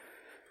 Yeah.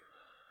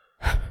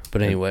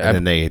 But anyway, and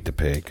then they ate the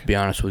pig. To be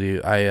honest with you,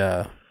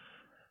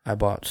 I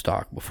bought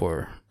stock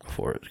before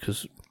it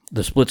because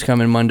the split's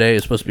coming Monday.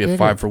 It's supposed to be a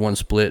 5-for-1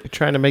 split. You're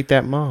trying to make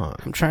that mon.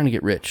 I'm trying to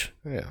get rich.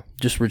 Yeah.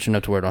 Just rich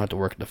enough to where I don't have to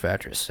work at the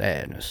factory.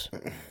 Sadness.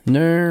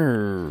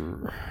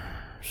 No.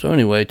 So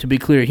anyway, to be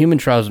clear, human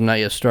trials have not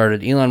yet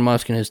started. Elon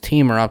Musk and his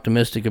team are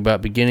optimistic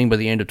about beginning by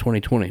the end of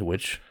 2020,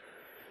 which,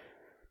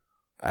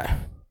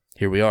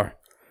 here we are.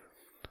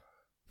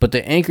 But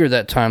they anchor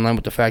that timeline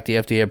with the fact the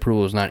FDA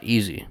approval is not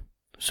easy.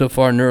 So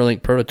far,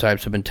 Neuralink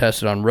prototypes have been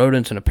tested on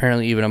rodents and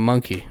apparently even a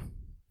monkey,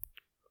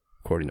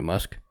 according to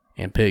Musk,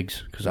 and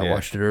pigs, because I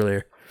watched it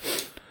earlier.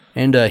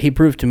 And he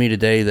proved to me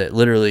today that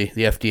literally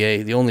the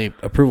FDA, the only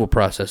approval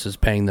process is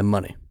paying them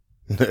money.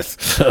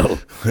 So,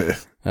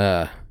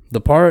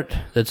 the part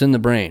that's in the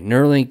brain,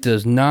 Neuralink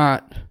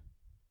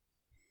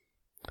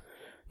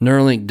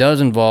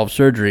does involve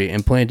surgery,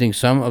 implanting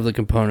some of the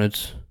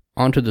components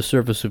onto the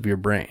surface of your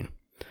brain.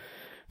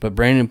 But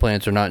brain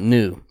implants are not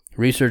new.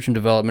 Research and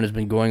development has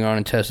been going on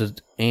and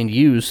tested and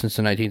used since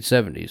the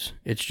 1970s.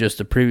 It's just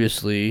that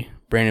previously,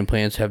 brain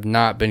implants have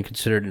not been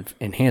considered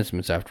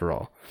enhancements after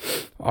all.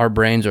 Our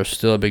brains are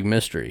still a big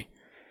mystery,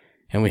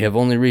 and we have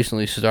only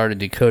recently started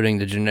decoding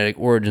the genetic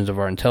origins of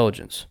our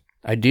intelligence.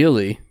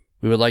 Ideally,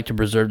 we would like to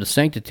preserve the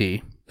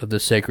sanctity of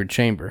this sacred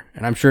chamber,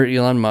 and I'm sure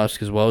Elon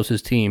Musk, as well as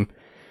his team,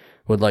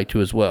 would like to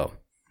as well.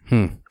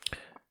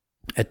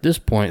 At this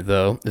point,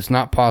 though, it's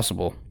not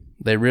possible.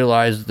 They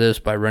realized this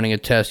by running a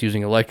test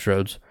using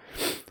electrodes,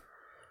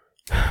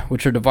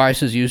 which are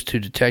devices used to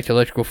detect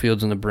electrical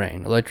fields in the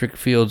brain. Electric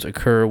fields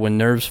occur when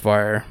nerves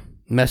fire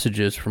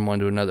messages from one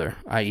to another,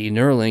 i.e.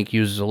 Neuralink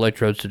uses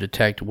electrodes to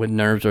detect when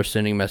nerves are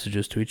sending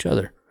messages to each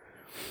other.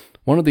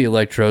 One of the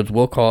electrodes,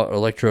 we'll call it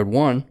electrode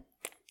 1,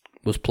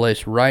 was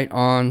placed right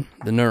on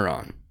the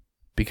neuron.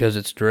 Because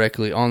it's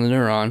directly on the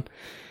neuron,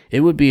 it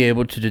would be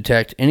able to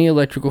detect any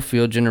electrical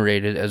field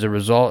generated as a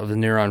result of the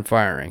neuron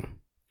firing.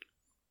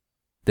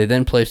 They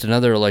then placed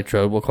another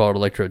electrode, we'll call it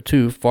electrode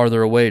 2,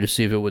 farther away to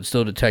see if it would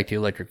still detect the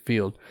electric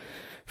field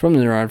from the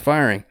neuron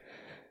firing.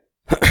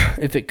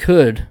 If it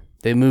could,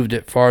 they moved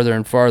it farther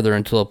and farther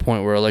until a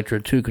point where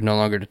electrode 2 could no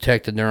longer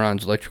detect the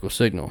neuron's electrical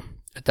signal.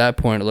 At that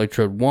point,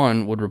 electrode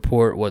 1 would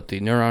report what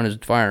the neuron is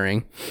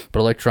firing,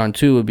 but electron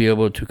 2 would be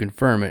able to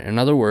confirm it. In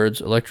other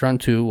words, electron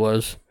 2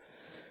 was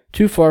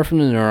too far from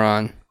the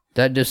neuron.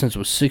 That distance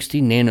was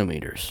 60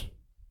 nanometers.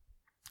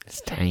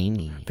 It's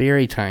tiny.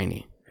 Very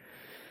tiny.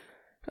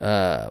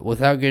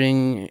 Without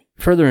getting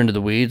further into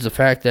the weeds, the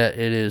fact that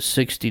it is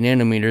 60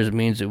 nanometers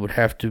means it would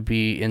have to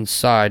be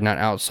inside, not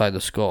outside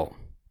the skull.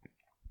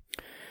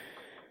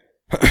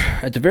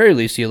 At the very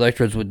least, the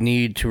electrodes would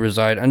need to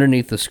reside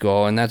underneath the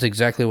skull, and that's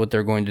exactly what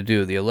they're going to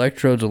do. The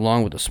electrodes,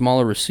 along with a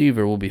smaller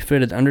receiver, will be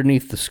fitted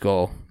underneath the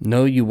skull.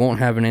 No, you won't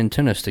have an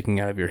antenna sticking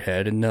out of your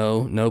head, and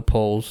no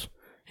poles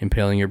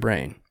impaling your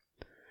brain.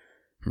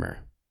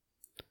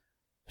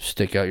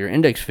 Stick out your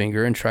index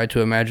finger and try to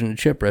imagine a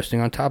chip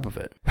resting on top of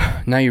it.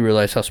 Now you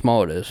realize how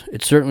small it is.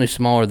 It's certainly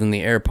smaller than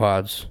the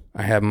AirPods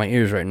I have in my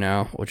ears right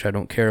now, which I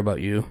don't care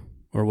about you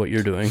or what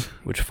you're doing,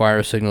 which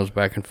fire signals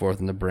back and forth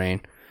in the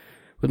brain.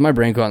 With my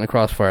brain caught in the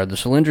crossfire, the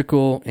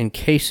cylindrical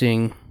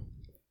encasing,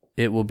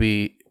 it will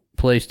be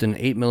placed in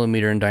 8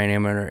 millimeter in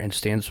diameter and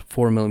stands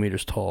 4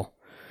 millimeters tall.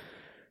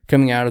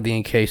 Coming out of the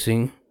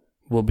encasing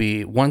will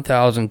be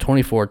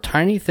 1,024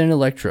 tiny thin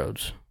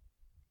electrodes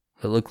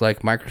that look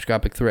like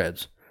microscopic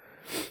threads.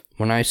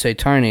 When I say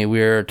tiny,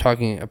 we are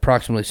talking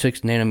approximately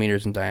 6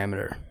 nanometers in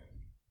diameter.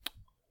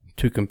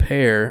 To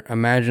compare,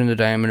 imagine the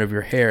diameter of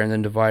your hair and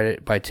then divide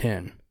it by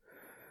 10.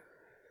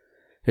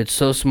 It's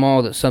so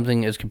small that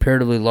something as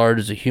comparatively large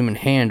as a human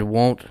hand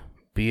won't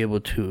be able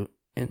to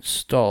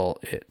install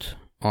it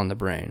on the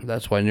brain.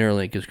 That's why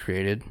Neuralink has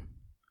created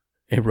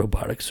a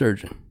robotic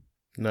surgeon.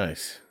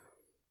 Nice.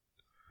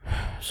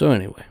 So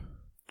anyway.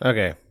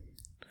 Okay.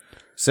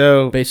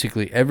 So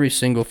basically every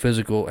single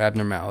physical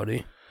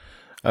abnormality.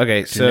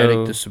 Okay,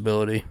 genetic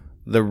disability.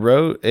 The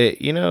road,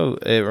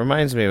 it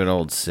reminds me of an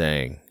old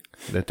saying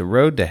that the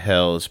road to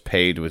hell is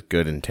paved with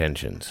good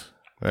intentions,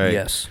 right?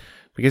 Yes.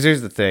 Because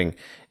here's the thing.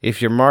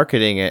 If you're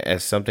marketing it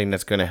as something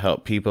that's going to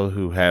help people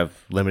who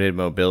have limited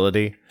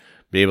mobility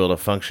be able to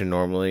function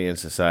normally in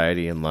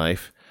society and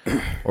life,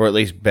 or at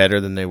least better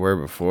than they were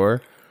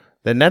before,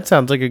 then that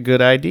sounds like a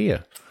good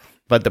idea.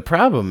 But the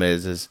problem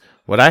is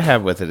what I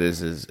have with it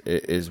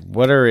is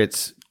what are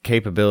its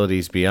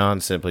capabilities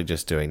beyond simply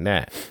just doing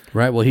that?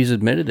 Right. Well, he's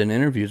admitted in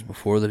interviews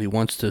before that he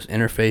wants to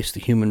interface the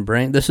human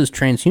brain. This is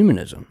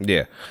transhumanism.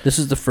 Yeah. This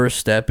is the first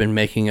step in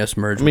making us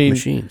merge with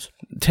machines.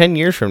 10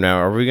 years from now,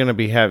 are we going to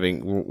be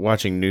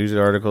watching news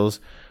articles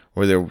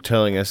where they're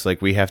telling us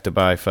like we have to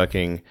buy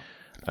fucking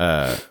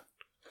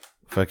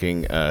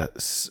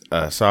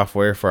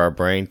software for our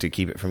brain to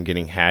keep it from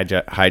getting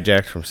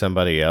hijacked from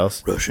somebody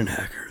else? Russian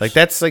hackers. Like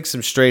that's like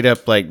some straight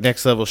up like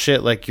next level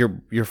shit. Like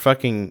you're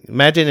fucking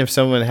imagine if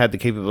someone had the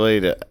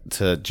capability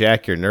to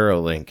jack your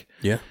Neuralink,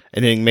 yeah,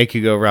 and then make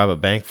you go rob a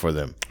bank for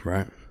them,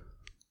 right?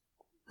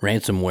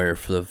 Ransomware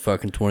for the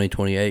fucking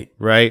 2028,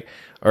 right?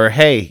 Or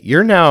hey,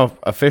 you're now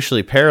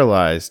officially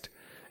paralyzed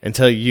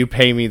until you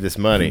pay me this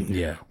money.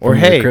 Yeah. Or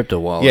hey, crypto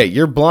wallet. Yeah,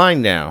 you're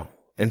blind now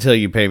until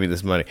you pay me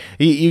this money.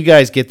 You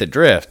guys get the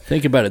drift.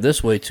 Think about it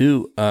this way,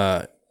 too.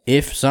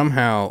 If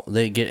somehow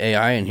they get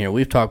AI in here,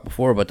 we've talked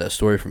before about that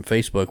story from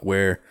Facebook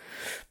where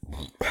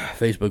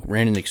Facebook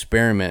ran an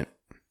experiment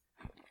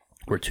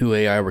where two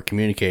AI were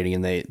communicating,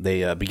 and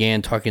they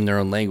began talking their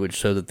own language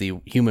so that the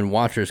human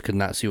watchers could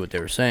not see what they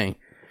were saying.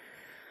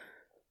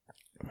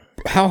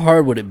 How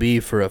hard would it be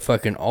for a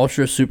fucking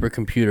ultra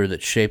supercomputer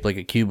that's shaped like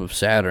a cube of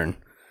Saturn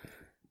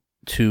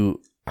to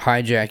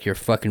hijack your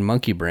fucking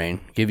monkey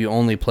brain, give you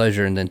only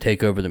pleasure, and then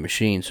take over the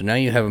machine? So now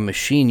you have a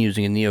machine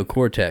using a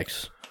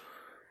neocortex.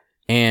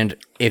 And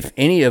if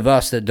any of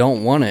us that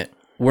don't want it,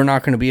 we're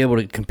not going to be able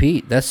to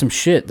compete. That's some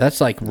shit. That's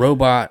like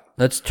robot.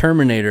 That's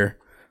Terminator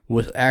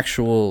with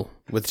actual...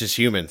 With just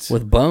humans.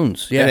 With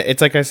bones, yeah. And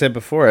it's like I said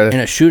before. In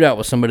a shootout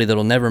with somebody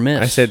that'll never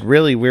miss. I said,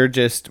 really, we're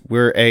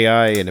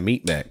AI in a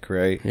meat mech,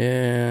 right?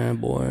 Yeah,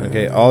 boy.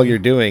 Okay, all you're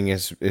doing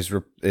is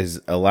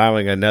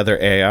allowing another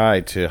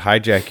AI to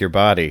hijack your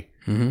body.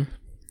 Mm-hmm.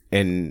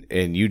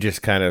 And you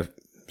just kind of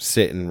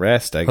sit and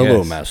rest, I guess.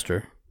 Hello,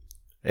 master.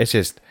 It's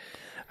just...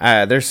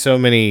 there's so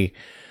many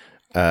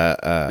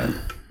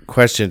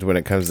questions when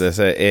it comes to this.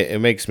 It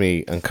makes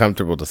me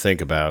uncomfortable to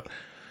think about.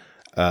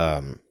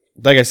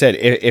 Like I said,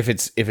 if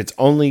its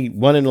only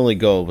one and only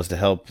goal was to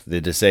help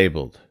the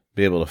disabled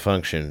be able to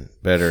function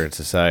better in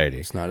society,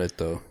 it's not it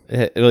though.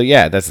 Well,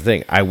 yeah, that's the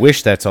thing. I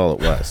wish that's all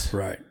it was.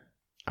 Right.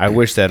 I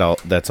wish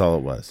that's all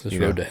it was. This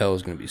road to hell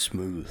is going to be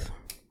smooth.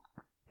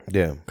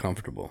 Yeah,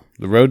 comfortable.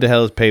 The road to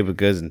hell is paved with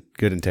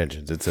good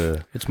intentions.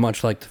 It's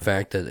much like the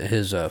fact that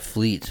his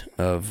fleet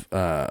of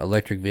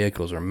electric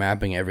vehicles are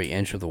mapping every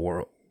inch of the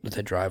world that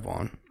they drive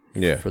on.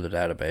 Yeah. For the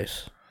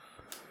database.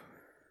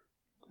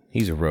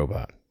 He's a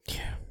robot.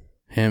 Yeah.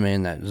 Him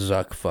and that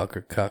Zuck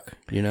fucker cuck,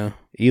 you know?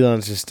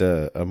 Elon's just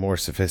a more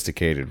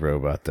sophisticated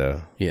robot,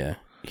 though. Yeah.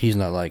 He's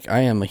not like, I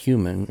am a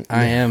human.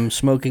 I am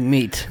smoking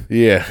meat.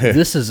 Yeah.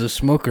 This is a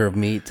smoker of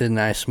meat, and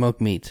I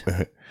smoke meat.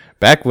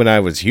 Back when I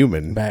was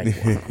human.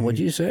 What'd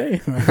you say?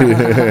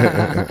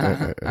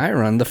 I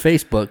run the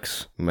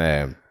Facebooks.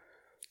 Man.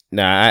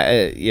 Nah,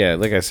 yeah,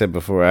 like I said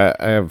before, I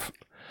have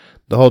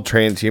the whole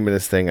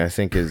transhumanist thing. I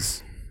think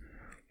it's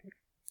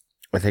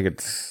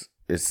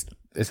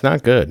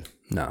not good.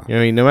 No. You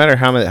know, I mean, no matter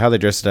how they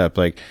dress it up,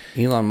 like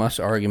Elon Musk's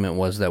argument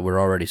was that we're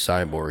already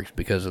cyborgs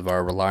because of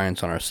our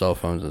reliance on our cell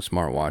phones and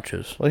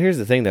smartwatches. Well, here's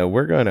the thing, though.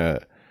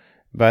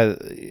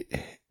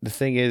 The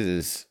thing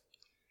is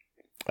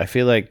I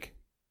feel like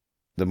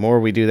the more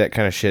we do that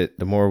kind of shit,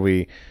 the more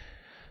we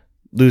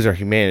lose our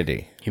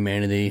humanity.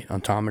 Humanity,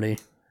 autonomy.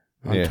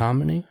 Yeah.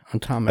 Autonomy.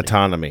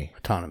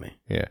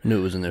 Yeah. Knew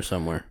it was in there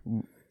somewhere.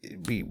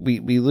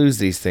 We lose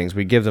these things.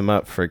 We give them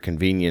up for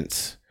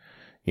convenience.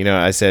 You know,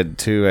 I said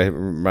too. It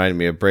reminded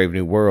me of Brave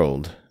New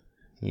World.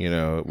 You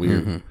know,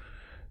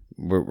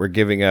 we're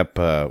giving up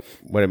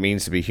what it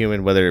means to be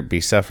human, whether it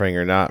be suffering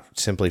or not,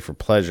 simply for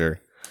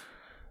pleasure.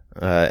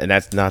 And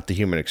that's not the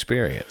human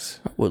experience.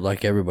 I would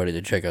like everybody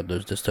to check out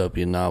those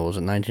dystopian novels.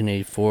 In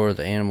 1984,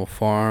 The Animal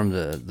Farm,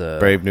 the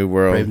Brave New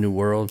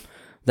World.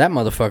 That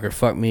motherfucker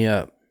fucked me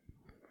up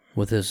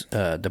with his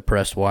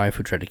depressed wife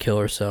who tried to kill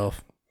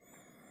herself.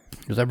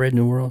 Was that Brave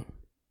New World?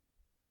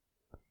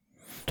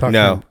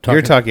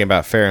 You're talking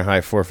about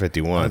Fahrenheit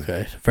 451.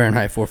 Okay,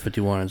 Fahrenheit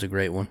 451 is a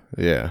great one.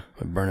 Yeah,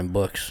 with burning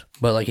books.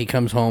 But like he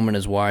comes home and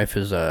his wife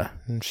is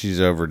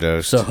she's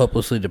overdosed, so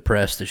hopelessly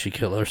depressed that she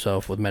killed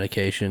herself with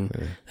medication.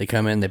 Yeah. They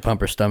come in, they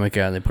pump her stomach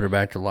out, and they put her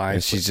back to life.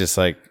 And she's just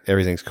like,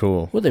 everything's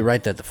cool. Would they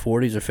write that the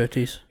 40s or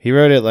 50s? He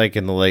wrote it like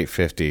in the late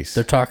 50s.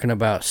 They're talking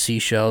about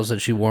seashells that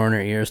she wore in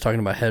her ears,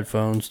 talking about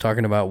headphones,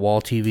 talking about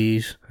wall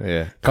TVs.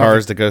 Yeah,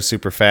 cars that go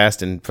super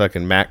fast and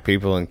fucking mac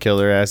people and kill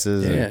their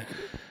asses. Yeah.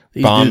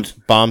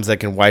 Bombs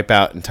that can wipe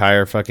out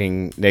entire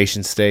fucking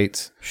nation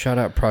states. Shout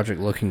out Project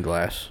Looking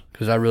Glass,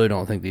 because I really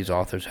don't think these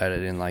authors had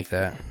it in like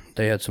that.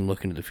 They had some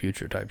look into the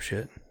future type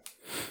shit.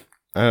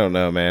 I don't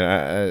know,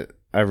 man.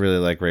 I really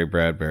like Ray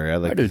Bradbury.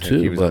 I do too.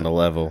 He was on the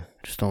level.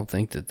 Just don't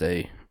think that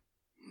they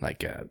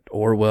like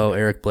Orwell,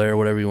 Eric Blair,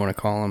 whatever you want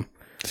to call him.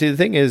 See, the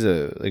thing is,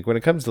 like when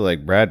it comes to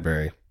like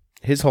Bradbury,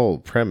 his whole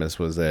premise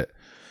was that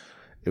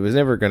it was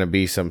never going to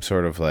be some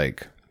sort of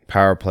like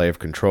power play of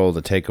control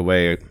to take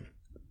away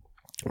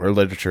or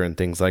literature and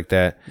things like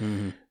that.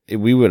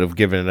 Mm-hmm. We would have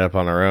given it up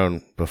on our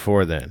own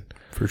before then.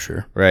 For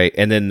sure. Right.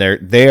 And then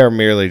they are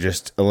merely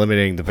just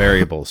eliminating the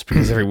variables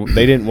because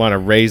they didn't want to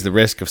raise the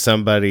risk of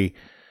somebody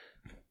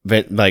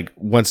like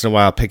once in a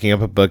while picking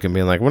up a book and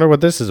being like, I wonder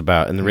what this is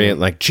about. And then reading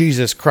like,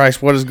 Jesus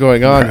Christ, what is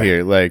going on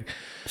here? Like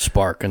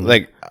spark and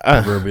like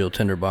proverbial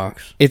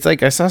tinderbox. It's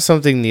like I saw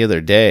something the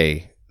other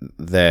day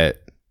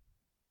that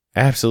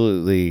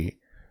absolutely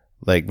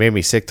like made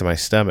me sick to my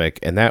stomach.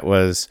 And that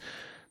was,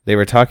 they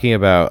were talking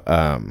about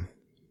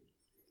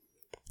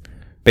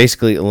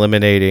basically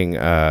eliminating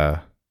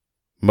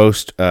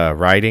most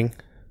writing,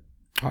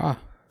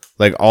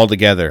 like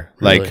altogether,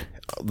 really? Like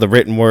the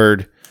written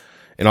word,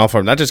 in all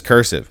forms, not just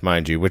cursive,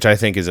 mind you, which I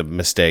think is a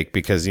mistake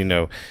because,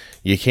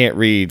 you can't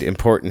read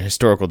important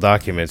historical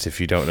documents if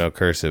you don't know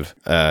cursive.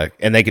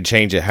 And they could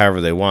change it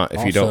however they want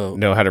if you don't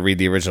know how to read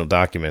the original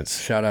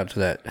documents. Shout out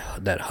to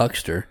that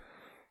huckster,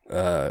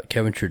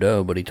 Kevin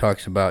Trudeau, but he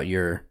talks about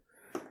your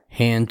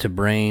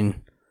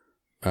hand-to-brain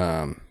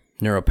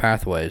neural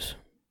pathways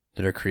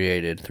that are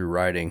created through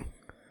writing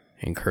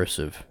in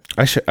cursive.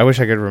 I wish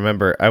I could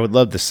remember. I would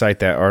love to cite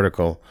that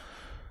article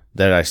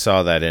that I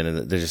saw that in,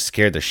 and they just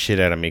scared the shit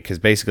out of me because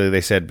basically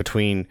they said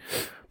between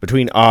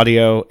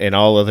audio and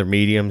all other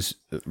mediums,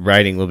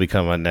 writing will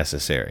become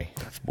unnecessary.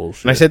 That's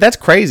bullshit. And I said, that's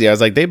crazy. I was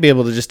like, they'd be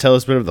able to just tell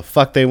us whatever the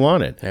fuck they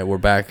wanted. Yeah, we're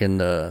back in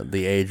the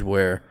age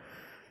where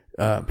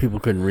people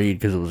couldn't read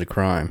because it was a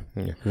crime.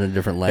 Yeah. It was a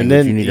different language.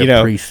 And then, you need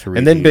a priest to read.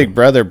 And then Big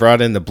Brother brought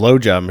in the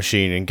blowjob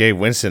machine and gave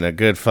Winston a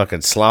good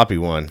fucking sloppy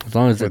one. As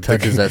long as it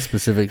touches that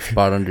specific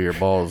spot under your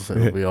balls,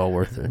 it'll be all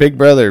worth it. Big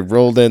Brother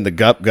rolled in the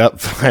Gup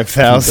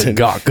 5000.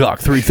 The Gok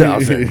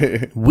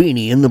 3000.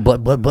 Weenie in the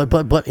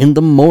butt in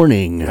the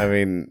morning. I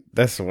mean,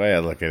 that's the way I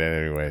look at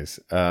it anyways.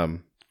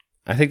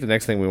 I think the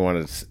next thing we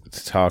wanted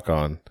to talk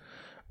on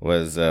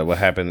was what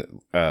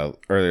happened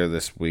earlier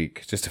this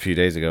week, just a few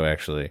days ago,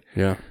 actually.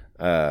 Yeah.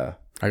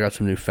 I got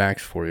some new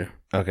facts for you.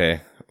 Okay.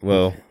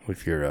 Well,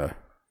 with your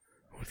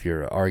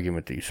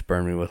argument that you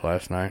spurned me with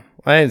last night.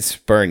 I didn't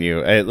spurn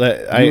you.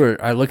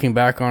 I looking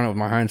back on it with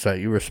my hindsight,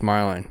 you were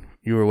smiling.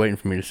 You were waiting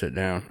for me to sit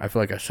down. I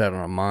feel like I sat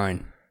on a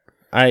mine.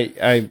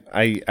 I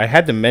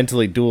had to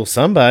mentally duel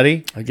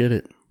somebody. I get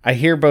it. I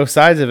hear both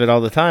sides of it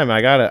all the time.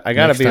 I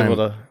gotta be able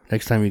to.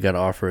 Next time you gotta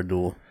offer a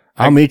duel.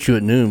 I'll meet you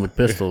at noon with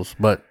pistols,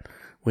 but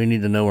we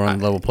need to know we're on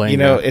the level playing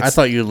field. I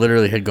thought you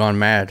literally had gone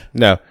mad.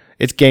 No,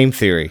 it's game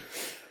theory.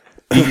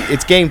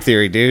 It's game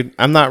theory, dude.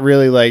 I'm not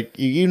really like,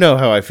 you know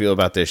how I feel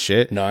about this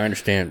shit. No, I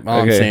understand.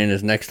 All I'm saying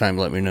is next time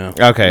let me know.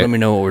 Okay. Let me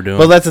know what we're doing.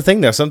 Well, that's the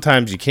thing, though.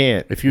 Sometimes you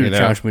can't. If you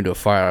challenged me to a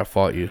fight, I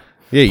fought you.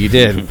 Yeah, you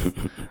did.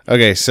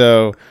 Okay,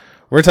 so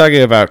we're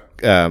talking about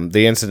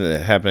the incident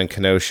that happened in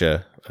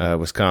Kenosha,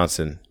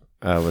 Wisconsin,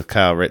 with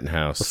Kyle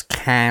Rittenhouse.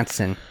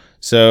 Wisconsin.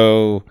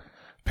 So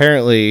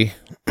apparently,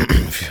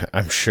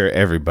 I'm sure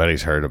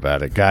everybody's heard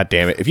about it. God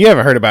damn it. If you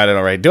haven't heard about it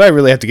already, do I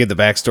really have to give the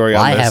backstory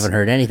on this? I haven't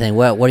heard anything.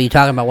 What are you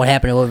talking about? What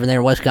happened over there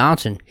in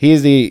Wisconsin?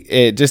 He's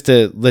just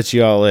to let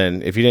you all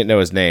in, if you didn't know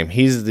his name,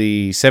 he's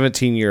the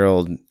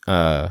 17-year-old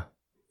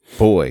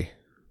boy.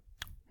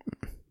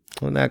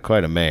 Well, not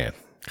quite a man.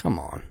 Come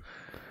on.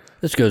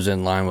 This goes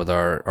in line with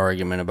our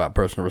argument about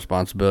personal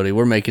responsibility.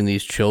 We're making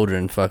these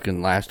children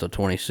fucking last till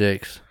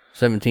 26.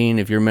 17,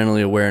 if you're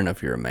mentally aware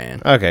enough, you're a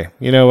man. Okay,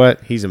 you know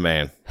what? He's a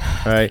man.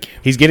 All right,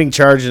 he's getting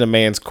charged in a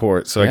man's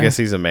court, so I guess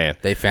he's a man.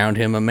 They found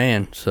him a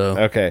man, so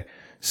okay.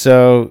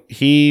 So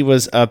he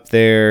was up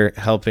there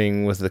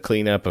helping with the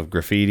cleanup of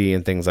graffiti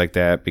and things like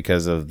that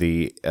because of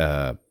the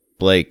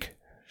Blake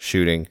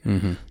shooting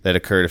that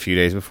occurred a few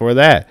days before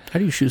that. How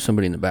do you shoot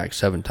somebody in the back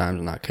 7 times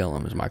and not kill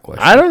them is my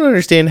question. I don't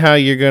understand how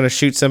you're going to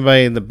shoot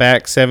somebody in the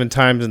back 7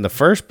 times in the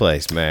first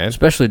place, man.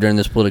 Especially during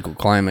this political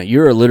climate.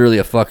 You're literally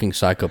a fucking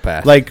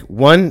psychopath. Like,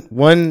 first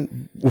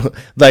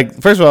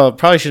of all,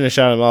 probably shouldn't have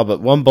shot them all,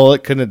 but one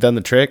bullet couldn't have done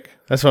the trick.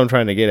 That's what I'm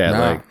trying to get at. No.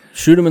 Like,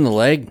 shoot him in the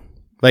leg.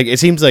 Like, it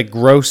seems like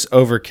gross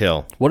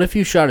overkill. What if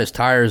you shot his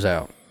tires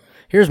out?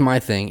 Here's my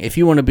thing. If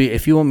you want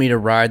me to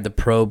ride the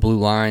pro blue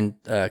line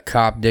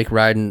cop dick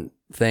riding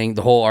thing,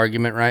 the whole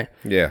argument, right?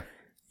 Yeah.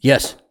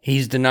 Yes,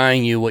 he's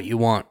denying you what you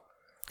want.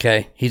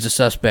 Okay, he's a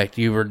suspect.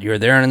 You're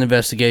there on an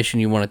investigation.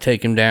 You want to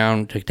take him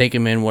down, take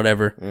him in,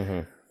 whatever. Mm-hmm.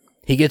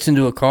 He gets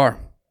into a car,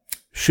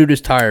 shoot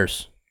his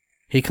tires.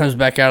 He comes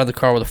back out of the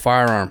car with a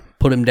firearm.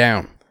 Put him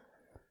down.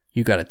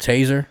 You got a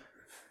taser.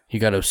 You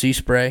got OC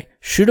spray.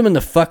 Shoot him in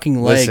the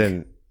fucking leg.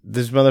 Listen,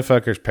 this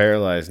motherfucker's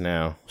paralyzed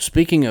now.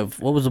 Speaking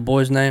of, what was the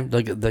boy's name?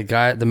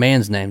 The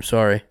man's name,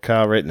 sorry.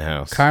 Kyle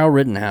Rittenhouse. Kyle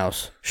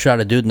Rittenhouse shot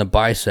a dude in the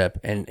bicep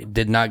and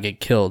did not get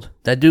killed.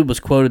 That dude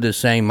was quoted as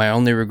saying, "My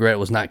only regret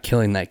was not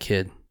killing that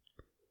kid."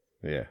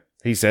 Yeah.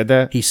 He said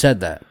that? He said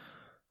that.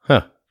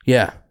 Huh.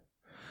 Yeah.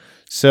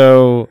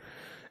 So,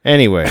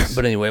 anyways.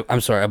 But anyway,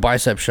 I'm sorry. A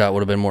bicep shot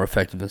would have been more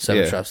effective than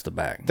 7 shots to the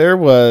back. There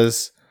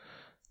was,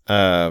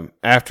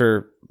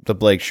 after the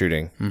Blake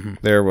shooting,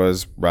 there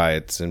was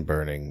riots and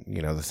burning, the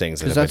things that have been happening.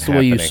 Because that's the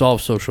way you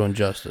solve social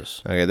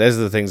injustice. Okay, those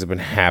are the things that have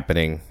been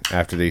happening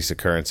after these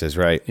occurrences,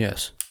 right?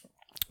 Yes.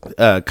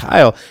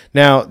 Kyle,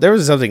 now, there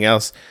was something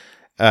else.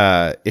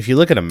 If you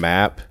look at a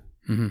map,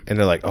 and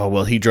they're like, oh,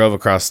 well, he drove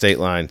across state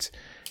lines.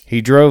 He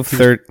drove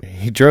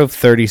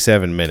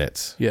 37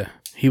 minutes. Yeah.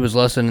 He was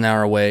less than an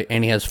hour away,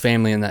 and he has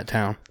family in that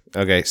town.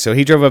 Okay, so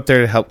he drove up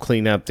there to help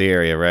clean up the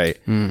area, right?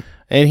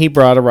 And he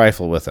brought a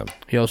rifle with him.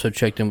 He also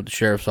checked in with the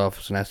sheriff's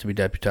office and asked to be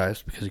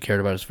deputized because he cared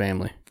about his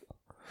family.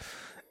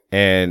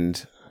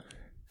 And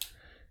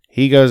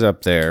he goes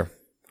up there,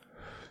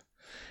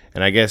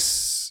 and I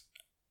guess,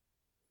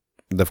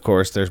 of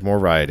course, there's more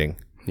rioting.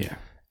 Yeah.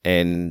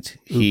 And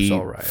he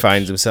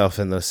finds himself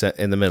in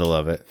the middle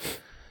of it.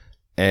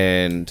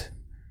 And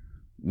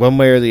one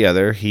way or the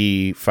other,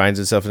 he finds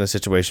himself in a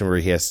situation where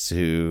he has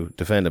to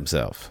defend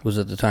himself. Was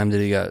it the time that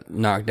he got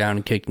knocked down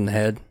and kicked in the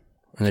head?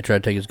 And they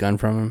tried to take his gun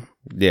from him?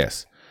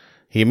 Yes.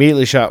 He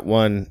immediately shot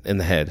one in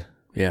the head.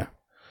 Yeah.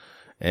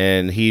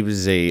 And he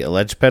was a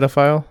alleged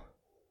pedophile?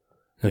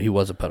 No, he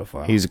was a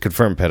pedophile. He's a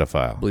confirmed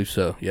pedophile. I believe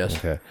so, yes.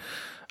 Okay.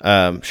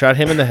 Shot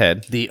him in the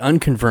head. The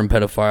unconfirmed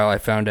pedophile, I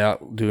found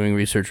out doing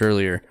research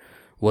earlier,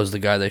 was the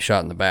guy they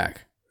shot in the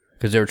back.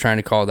 Because they were trying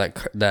to call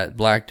that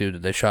black dude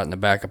that they shot in the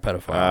back a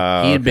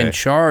pedophile. He had been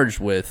charged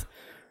with,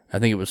 I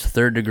think it was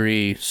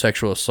 3rd-degree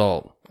sexual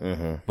assault,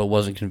 but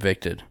wasn't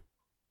convicted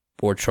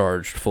or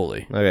charged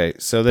fully. Okay,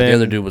 so then... The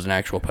other dude was an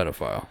actual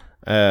pedophile.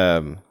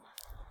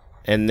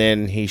 And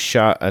then he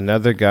shot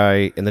another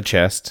guy in the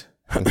chest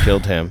and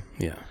killed him.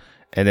 Yeah.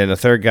 And then a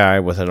third guy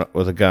with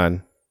a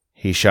gun,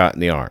 he shot in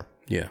the arm.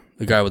 Yeah,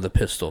 the guy with the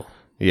pistol.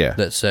 Yeah.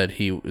 That said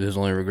his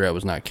only regret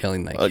was not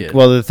killing that kid.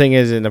 Well, the thing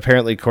is, and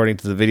apparently according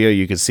to the video,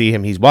 you can see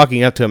him, he's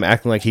walking up to him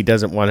acting like he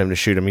doesn't want him to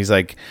shoot him. He's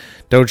like,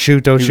 don't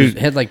shoot, don't shoot. He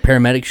had like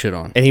paramedic shit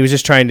on. And he was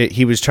just trying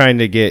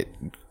to get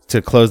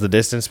to close the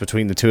distance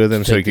between the two of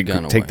them so he could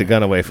take the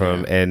gun away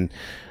from him.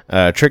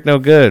 And trick no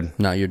good.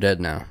 No, you're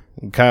dead now.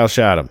 Kyle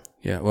shot him.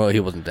 Yeah, well,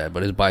 he wasn't dead,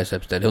 but his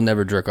bicep's dead. He'll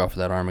never jerk off of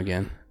that arm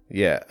again.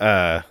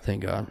 Yeah.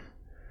 Thank God.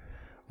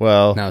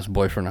 Well, now his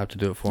boyfriend will have to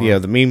do it for him. Yeah,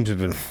 the memes have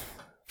been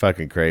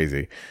fucking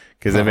crazy.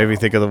 Because it made me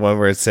think of the one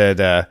where it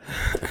said,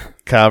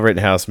 Kyle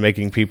Rittenhouse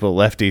making people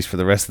lefties for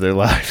the rest of their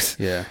lives.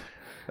 Yeah.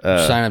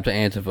 Sign up to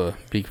Antifa.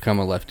 Become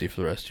a lefty for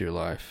the rest of your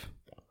life.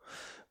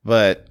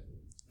 But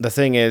the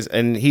thing is,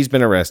 and he's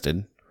been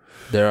arrested.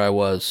 There I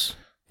was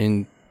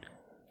in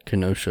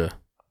Kenosha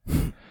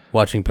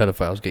watching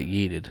pedophiles get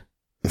yeeted.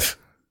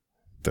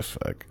 The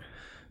fuck?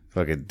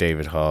 Fucking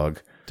David Hogg.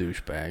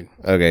 Douchebag.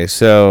 Okay,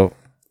 so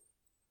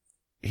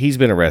he's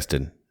been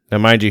arrested. Now,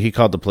 mind you, he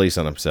called the police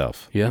on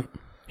himself. Yeah.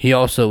 He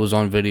also was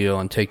on video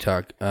on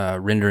TikTok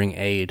rendering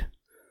aid,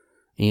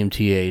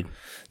 EMT aid.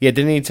 Yeah,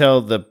 didn't he tell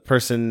the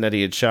person that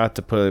he had shot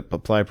to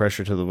apply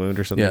pressure to the wound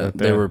or something like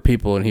that? Yeah, there were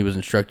people, and he was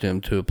instructing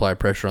him to apply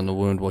pressure on the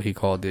wound while he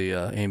called the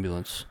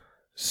ambulance.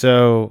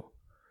 So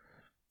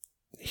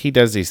he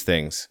does these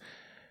things,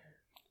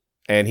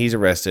 and he's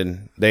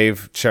arrested.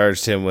 They've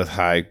charged him with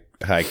high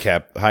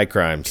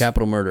crimes.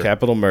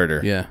 Capital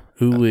murder. Yeah.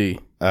 Ooh-wee.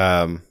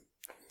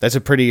 That's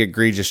a pretty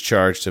egregious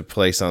charge to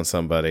place on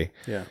somebody.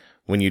 Yeah.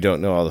 When you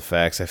don't know all the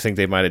facts. I think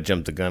they might have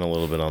jumped the gun a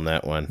little bit on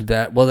that one.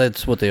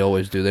 That's what they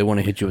always do. They want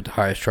to hit you with the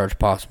highest charge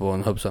possible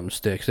and hope something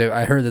sticks.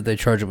 I heard that they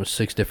charge him with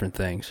 6 different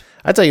things.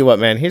 I tell you what,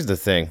 man, here's the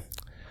thing.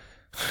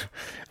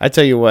 I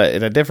tell you what,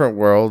 in a different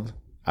world,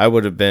 I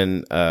would have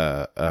been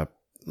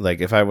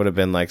like if I would have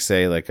been like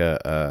say like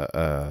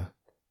a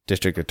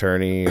district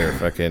attorney or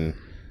fucking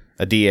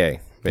a DA,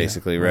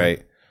 basically,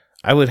 right?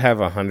 I would have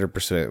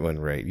 100% win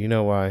rate. You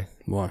know why?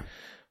 Why?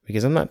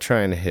 Because I'm not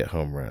trying to hit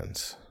home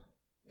runs.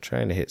 I'm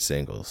trying to hit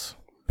singles.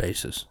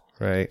 Bases.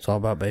 Right? It's all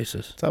about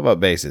bases. It's all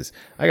about bases.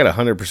 I got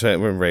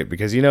 100% win rate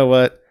because you know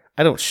what?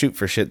 I don't shoot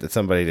for shit that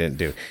somebody didn't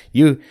do.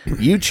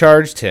 You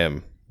charged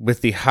him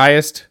with the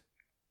highest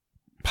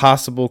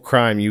possible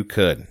crime you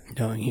could.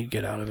 Knowing he'd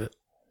get out of it.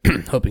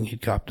 Hoping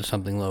he'd cop to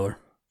something lower.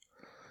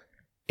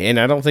 And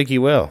I don't think he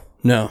will.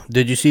 No.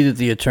 Did you see that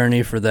the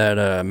attorney for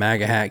that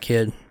MAGA hat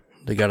kid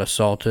that got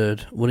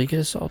assaulted? Would he get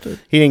assaulted?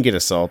 He didn't get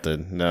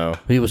assaulted, no.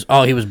 He was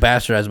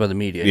bastardized by the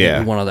media. Yeah.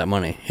 He won all that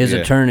money. His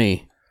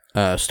attorney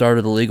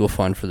started a legal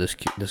fund for this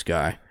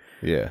guy.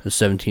 Yeah. The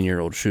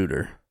 17-year-old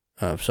shooter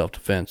of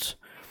self-defense.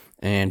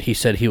 And he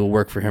said he will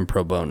work for him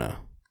pro bono.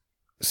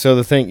 So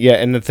the thing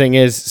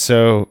is,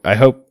 so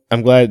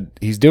I'm glad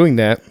he's doing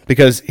that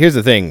because here's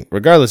the thing,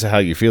 regardless of how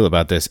you feel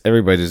about this,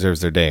 everybody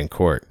deserves their day in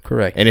court.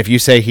 Correct. And if you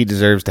say he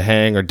deserves to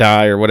hang or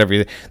die or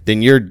whatever,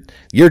 then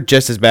you're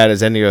just as bad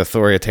as any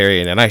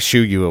authoritarian, and I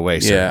shoo you away,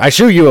 sir. Yeah. I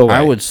shoo you away.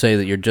 I would say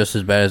that you're just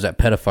as bad as that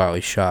pedophile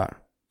he shot.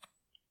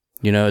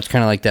 You know, it's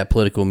kind of like that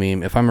political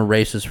meme. If I'm a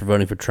racist for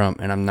voting for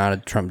Trump and I'm not a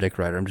Trump dick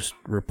rider, I'm just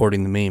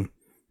reporting the meme,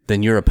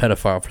 then you're a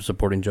pedophile for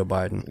supporting Joe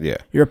Biden. Yeah.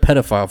 You're a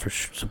pedophile for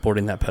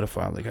supporting that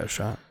pedophile that got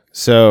shot.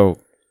 So...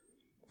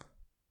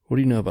 what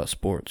do you know about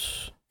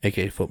sports,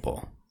 aka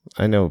football?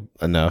 I know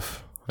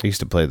enough. I used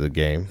to play the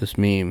game. This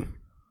meme,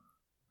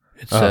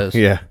 it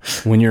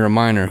says, when you're a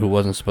minor who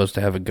wasn't supposed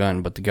to have a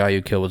gun, but the guy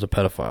you killed was a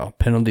pedophile,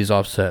 penalties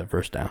offset,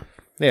 first down.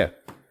 Yeah.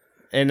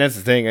 And that's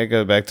the thing. I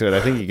go back to it.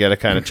 I think you got to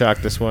kind of chalk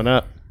this one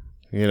up,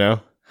 you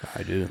know?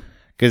 I do.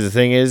 Because the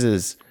thing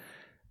is,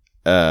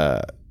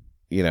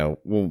 you know,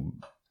 well,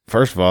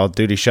 first of all,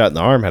 dude he shot in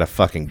the arm had a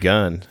fucking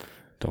gun.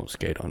 Don't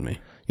skate on me.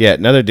 Yeah,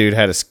 another dude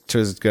was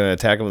going to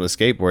attack him with a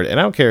skateboard, and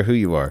I don't care who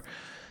you are.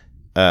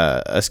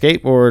 A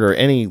skateboard or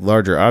any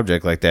larger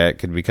object like that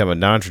could become a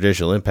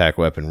non-traditional impact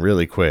weapon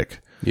really quick.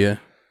 Yeah.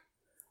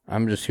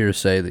 I'm just here to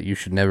say that you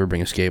should never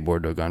bring a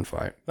skateboard to a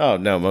gunfight. Oh,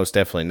 no, most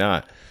definitely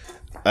not.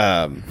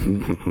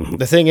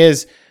 The thing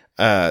is,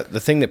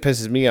 the thing that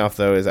pisses me off,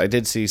 though, is I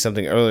did see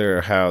something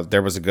earlier how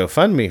there was a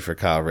GoFundMe for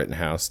Kyle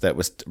Rittenhouse that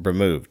was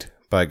removed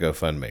by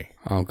GoFundMe.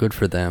 Oh, good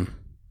for them.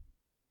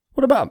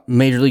 What about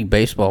Major League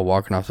Baseball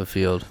walking off the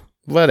field?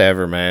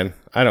 Whatever, man.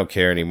 I don't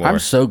care anymore. I'm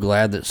so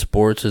glad that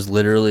sports is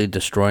literally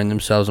destroying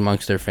themselves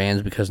amongst their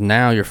fans, because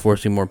now you're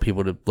forcing more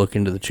people to look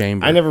into the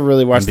chamber. I never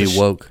really watched and be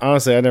woke.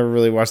 Honestly, I never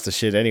really watched the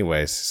shit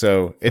anyways.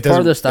 So the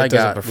farthest I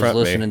got was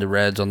listening to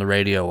Reds on the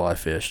radio while I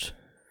fished.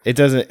 It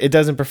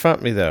doesn't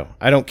confront me though.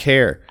 I don't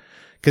care,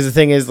 because the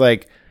thing is,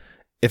 like,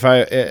 if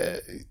I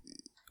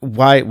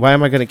why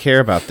am I going to care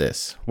about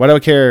this? Why do I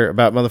care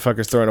about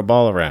motherfuckers throwing a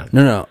ball around?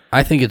 No.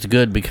 I think it's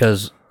good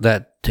because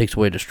that takes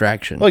away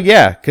distraction. Well,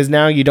 yeah, because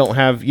now you don't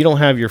have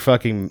your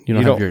fucking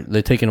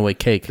they're taking away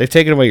cake. They've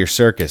taken away your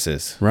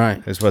circuses.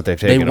 Right. Is what they've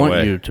taken away. They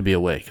want you to be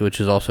awake,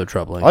 which is also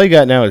troubling. All you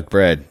got now is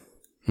bread.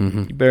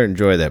 Mm-hmm. You better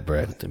enjoy that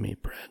bread. Let them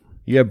eat bread.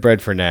 You have bread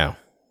for now.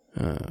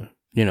 A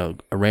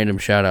random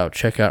shout out.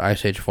 Check out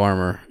Ice Age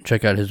Farmer.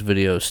 Check out his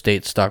video,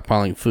 States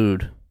Stockpiling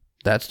Food.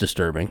 That's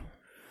disturbing.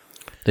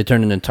 They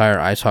turned an entire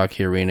ice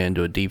hockey arena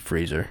into a deep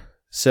freezer.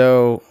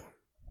 So,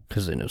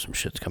 because they know some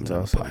shit's coming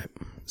down the pipe.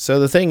 So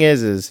the thing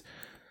is,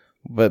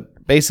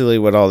 but basically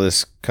what all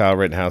this Kyle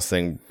Rittenhouse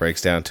thing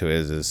breaks down to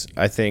is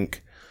I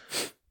think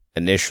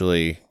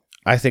initially,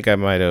 I saw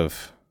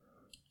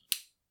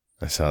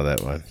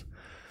that one.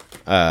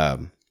 I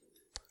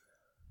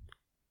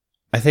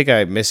think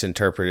I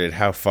misinterpreted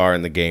how far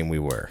in the game we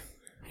were.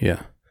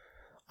 Yeah.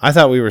 I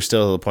thought we were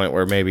still to the point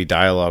where maybe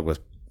dialogue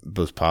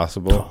was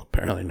possible. Oh,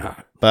 apparently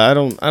not. But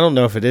I don't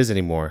know if it is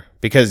anymore,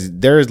 because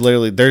there's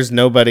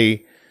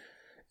nobody.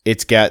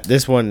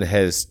 This one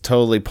has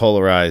totally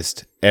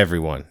polarized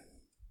everyone.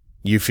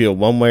 You feel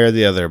one way or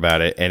the other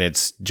about it, and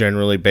it's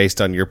generally based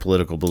on your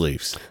political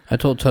beliefs. I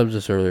told Tubbs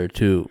this earlier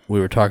too. We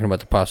were talking about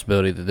the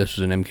possibility that this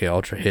was an MK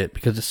Ultra hit,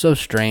 because it's so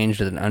strange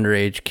that an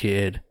underage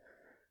kid,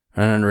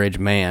 an underage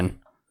man,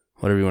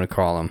 whatever you want to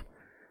call him,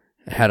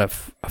 had a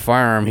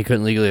firearm he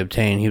couldn't legally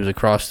obtain. He was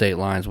across state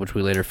lines, which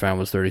we later found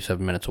was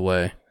 37 minutes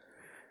away.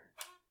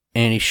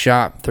 And he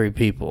shot 3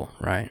 people,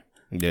 right?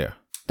 Yeah.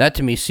 That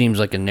to me seems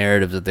like a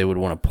narrative that they would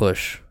want to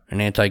push.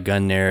 An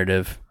anti-gun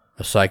narrative,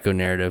 a psycho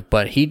narrative.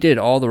 But he did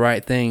all the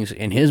right things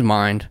in his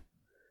mind.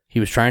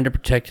 He was trying to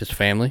protect his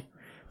family,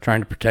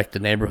 trying to protect the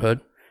neighborhood.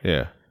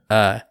 Yeah.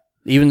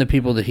 Even the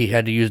people that he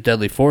had to use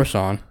deadly force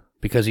on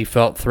because he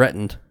felt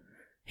threatened,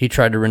 he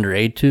tried to render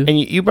aid to. And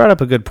you brought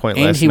up a good point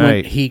last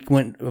night. He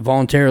went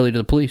voluntarily to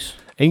the police.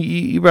 And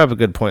you brought up a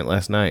good point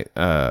last night.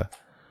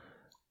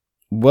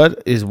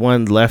 What is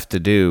one left to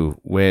do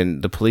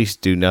when the police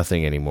do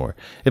nothing anymore?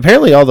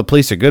 Apparently all the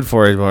police are good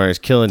for is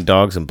killing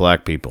dogs and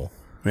black people.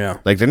 Yeah.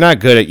 Like, they're not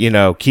good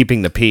at,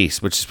 keeping the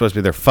peace, which is supposed to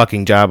be their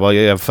fucking job. All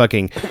you have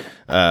fucking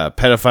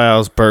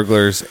pedophiles,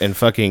 burglars, and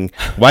fucking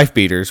wife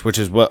beaters, which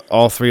is what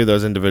all 3 of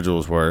those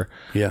individuals were.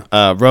 Yeah.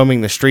 Roaming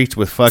the streets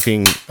with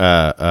fucking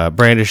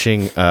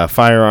brandishing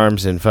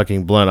firearms and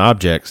fucking blunt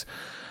objects.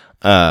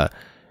 And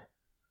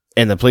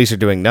the police are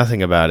doing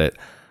nothing about it.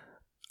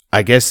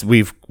 I guess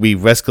we've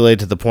escalated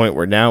to the point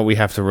where now we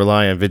have to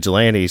rely on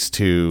vigilantes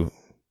to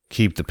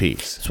keep the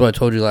peace. That's what I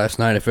told you last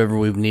night. If ever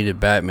we've needed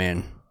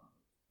Batman,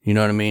 you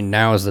know what I mean?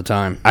 Now is the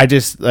time. I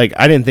didn't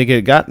think it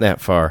had gotten that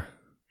far.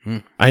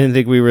 I didn't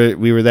think we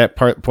were that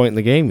point in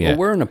the game yet. Well,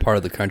 we're in a part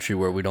of the country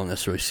where we don't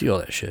necessarily see all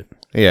that shit.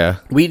 Yeah.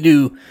 We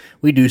do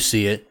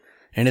see it,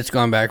 and it's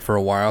gone back for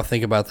a while.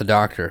 Think about the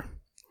doctor,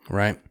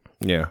 right?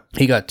 Yeah.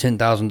 He got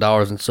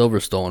 $10,000 in silver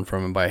stolen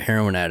from him by a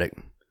heroin addict.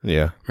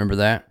 Yeah. Remember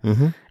that?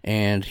 Mm-hmm.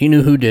 And he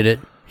knew who did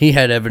it. He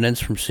had evidence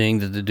from seeing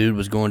that the dude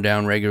was going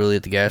down regularly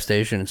at the gas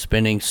station and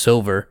spending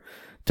silver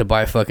to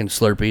buy fucking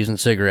Slurpees and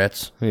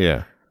cigarettes.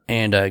 Yeah.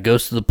 And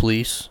goes to the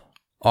police,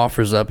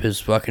 offers up his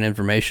fucking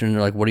information, and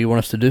they're like, what do you want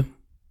us to do?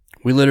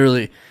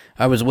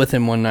 I was with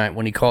him one night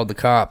when he called the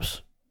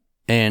cops,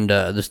 and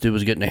this dude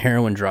was getting a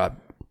heroin drop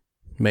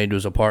made to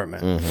his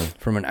apartment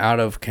from an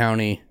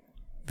out-of-county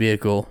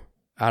vehicle,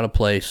 out of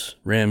place,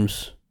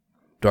 rims,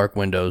 dark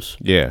windows.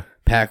 Yeah.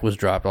 Pack was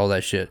dropped, all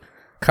that shit.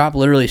 Cop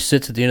literally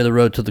sits at the end of the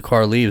road till the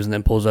car leaves and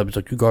then pulls up. He's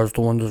like, you guys the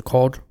ones that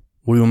called?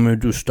 What do you want me to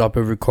do, stop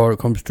every car that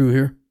comes through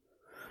here?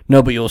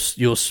 No, but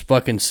you'll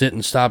fucking sit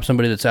and stop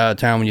somebody that's out of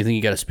town when you think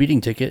you got a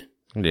speeding ticket.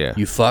 Yeah.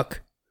 You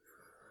fuck.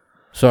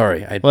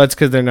 Sorry. Well, that's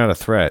because they're not a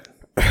threat.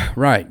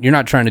 Right. You're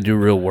not trying to do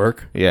real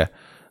work. Yeah.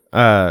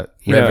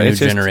 Revenue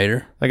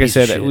generator. Like I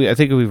said, I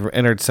think we've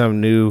entered some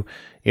new...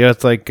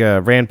 it's like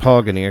Rand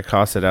Paul getting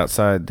accosted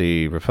outside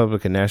the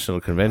Republican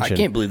National Convention. I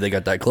can't believe they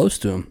got that close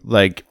to him.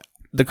 Like,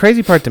 the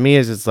crazy part to me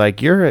is it's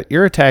like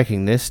you're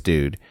attacking this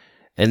dude,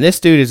 and this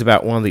dude is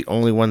about one of the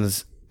only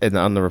ones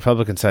on the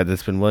Republican side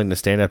that's been willing to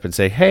stand up and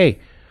say, hey,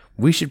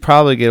 we should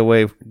probably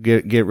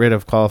get rid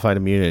of qualified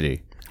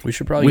immunity. We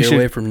should probably get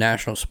away from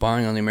national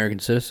spying on the American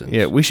citizens.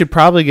 Yeah, we should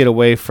probably get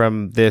away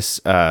from this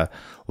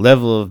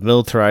level of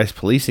militarized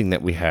policing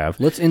that we have.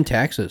 Let's end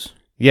taxes.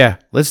 Yeah,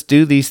 let's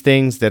do these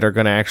things that are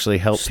going to actually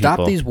help people.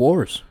 Stop these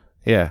wars.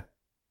 Yeah.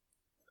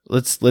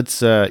 Let's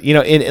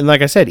and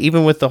like I said,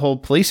 even with the whole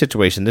police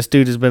situation, this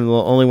dude has been the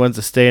only ones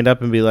to stand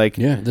up and be like,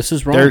 yeah, this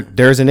is wrong.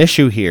 There's an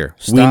issue here.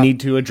 We need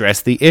to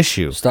address the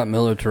issue. Stop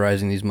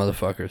militarizing these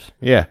motherfuckers.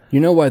 Yeah. You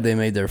know why they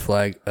made their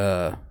flag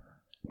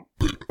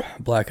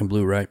black and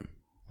blue, right?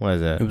 Why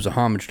is that? It was a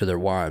homage to their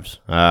wives.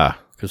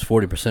 Because Because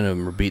 40% of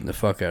them are beating the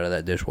fuck out of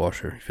that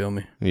dishwasher. You feel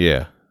me?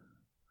 Yeah.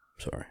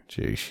 Sorry.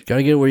 Jeez.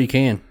 Gotta get it where you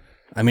can.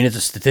 I mean, it's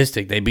a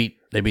statistic. They beat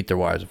their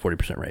wives at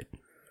 40% rate.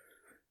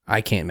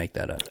 I can't make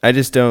that up. I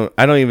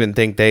don't even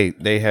think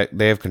they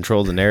have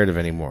controlled the narrative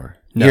anymore.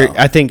 No.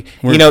 I think,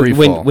 We're you know, free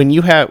fall. when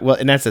you have, well,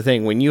 and that's the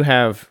thing, when you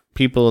have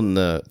people in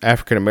the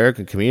African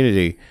American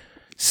community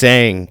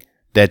saying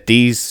that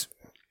these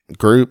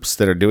groups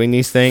that are doing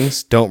these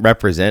things don't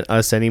represent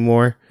us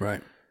anymore.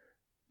 Right.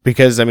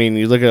 Because, I mean,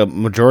 you look at a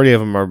majority of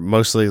them are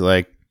mostly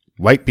like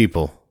white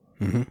people,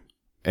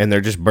 and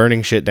they're just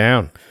burning shit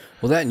down.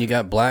 Well, that, and you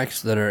got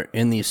blacks that are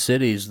in these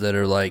cities that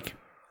are like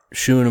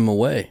shooing them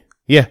away.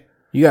 Yeah.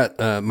 You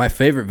got my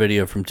favorite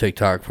video from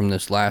TikTok from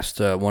this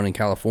last one in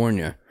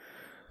California,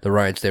 the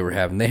riots they were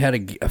having. They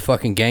had a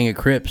fucking gang of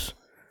Crips,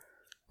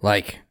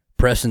 like,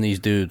 pressing these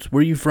dudes.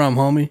 Where you from,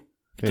 homie?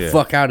 Get the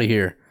fuck out of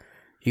here.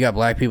 You got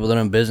black people that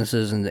own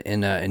businesses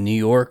in New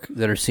York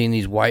that are seeing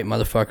these white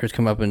motherfuckers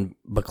come up in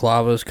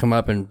balaclavas, come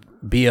up and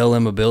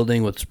BLM a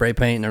building with spray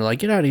paint, and they're like,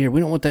 get out of here.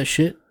 We don't want that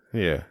shit.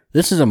 Yeah.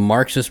 This is a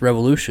Marxist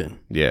revolution.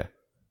 Yeah.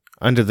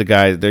 Under the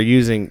guise they're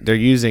using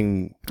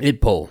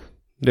IDPOL.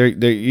 They're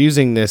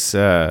using this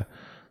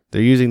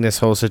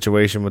whole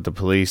situation with the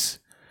police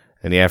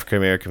and the African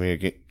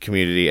American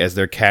community as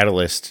their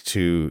catalyst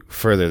to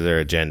further their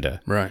agenda.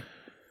 Right.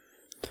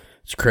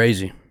 It's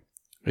crazy.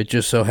 It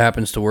just so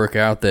happens to work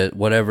out that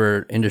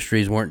whatever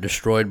industries weren't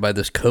destroyed by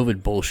this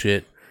COVID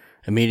bullshit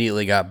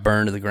immediately got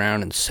burned to the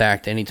ground and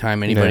sacked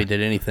anytime anybody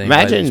did anything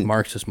by these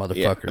Marxist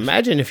motherfuckers. Yeah,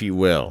 imagine, if you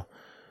will,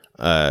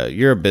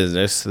 you're a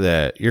business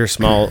you're a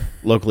small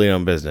locally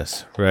owned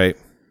business, right?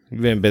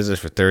 You've been in business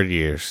for 30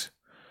 years.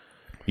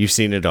 You've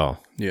seen it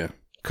all. Yeah.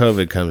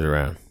 COVID comes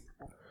around.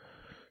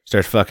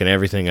 Starts fucking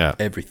everything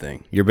up.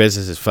 Everything. Your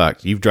business is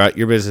fucked. Your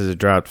business has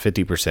dropped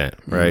 50%,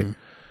 right?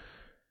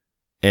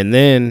 And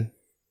then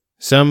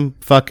some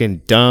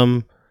fucking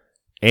dumb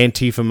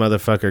Antifa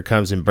motherfucker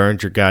comes and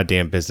burns your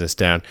goddamn business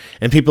down.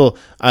 And people,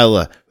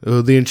 the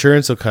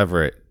insurance will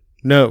cover it.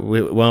 No,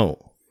 it won't.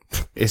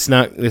 It's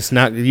not,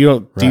 you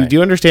don't, right. do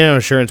you understand how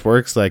insurance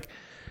works? Like,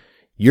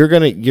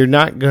 you're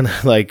not gonna,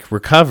 like,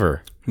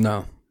 recover.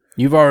 No.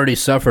 You've already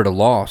suffered a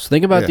loss.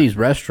 Think about these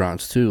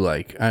restaurants, too,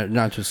 like,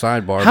 not to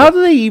sidebar. How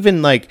do they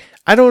even, like,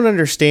 I don't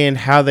understand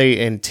how they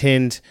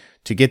intend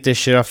to get this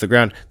shit off the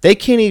ground. They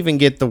can't even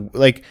get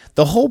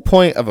the whole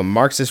point of a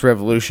Marxist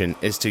revolution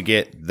is to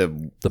get the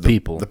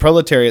people, the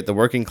proletariat, the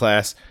working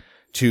class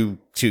to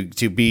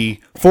be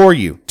for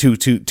you,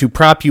 to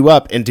prop you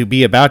up and to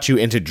be about you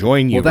and to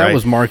join you. Well, that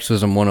was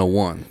Marxism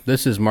 101.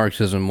 This is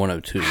Marxism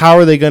 102. How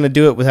are they going to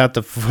do it without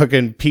the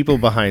fucking people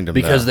behind them?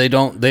 Because they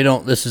don't,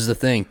 this is the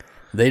thing.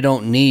 They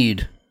don't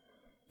need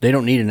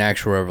an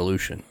actual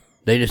revolution.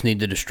 They just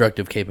need the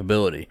destructive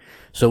capability.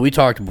 So we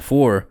talked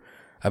before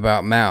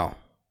about Mao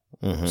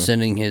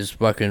sending his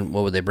fucking,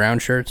 what were they, brown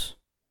shirts?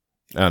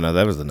 Oh, no,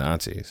 that was the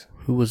Nazis.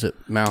 Who was it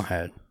Mao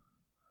had?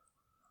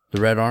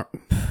 The Red Arm?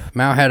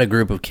 Mao had a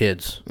group of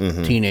kids,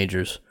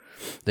 teenagers,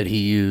 that he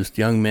used,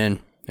 young men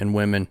and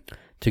women,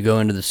 to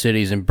go into the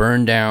cities and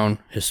burn down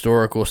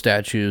historical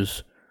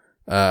statues,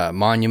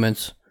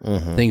 monuments,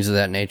 things of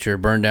that nature,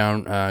 burn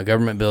down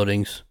government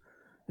buildings,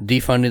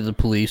 defunded the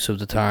police of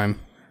the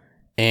time,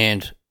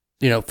 and,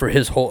 for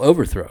his whole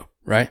overthrow,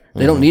 right?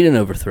 They don't need an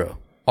overthrow.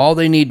 All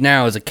they need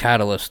now is a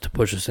catalyst to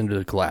push us into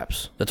the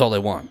collapse. That's all they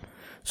want.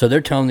 So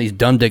they're telling these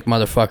dumb dick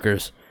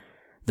motherfuckers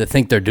that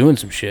think they're doing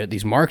some shit,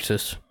 these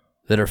Marxists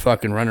that are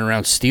fucking running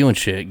around stealing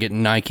shit,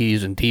 getting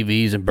Nikes and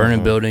TVs and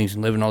burning buildings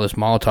and living all this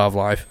Molotov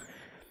life.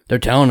 They're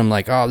telling them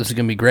like, oh, this is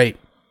going to be great.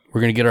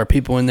 We're going to get our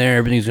people in there.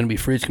 Everything's going to be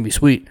free. It's going to be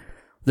sweet.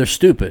 They're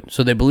stupid,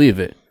 so they believe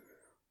it.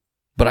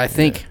 But I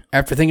think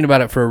after thinking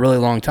about it for a really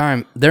long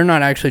time, they're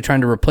not actually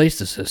trying to replace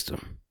the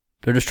system.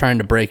 They're just trying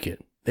to break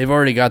it. They've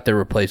already got their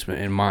replacement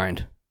in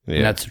mind. Yeah.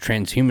 And that's the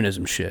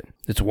transhumanism shit.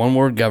 It's one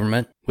world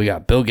government. We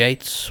got Bill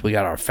Gates. We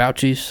got our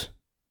Faucis.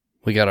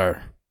 We got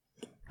our...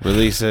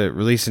 Release a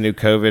new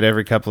COVID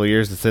every couple of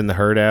years to thin the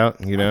herd out,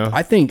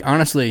 I think,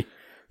 honestly,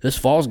 this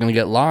fall's going to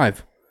get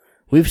live.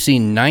 We've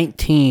seen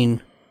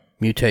 19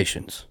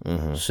 mutations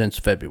since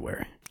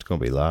February. It's going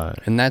to be live.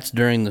 And that's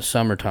during the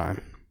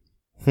summertime.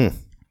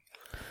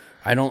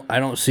 I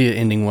don't see it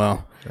ending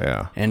well.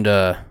 Yeah. And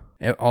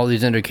all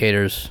these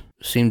indicators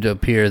seem to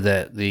appear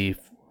that the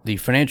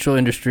financial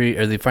industry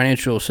or the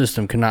financial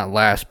system cannot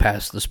last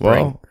past the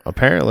spring. Well,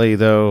 apparently,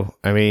 though,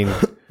 I mean,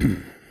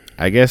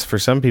 I guess for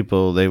some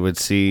people, they would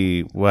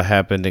see what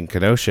happened in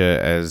Kenosha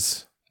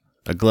as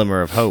a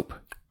glimmer of hope.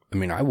 I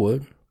mean, I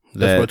would.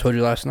 That's what I told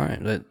you last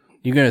night. That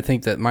you're going to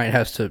think that might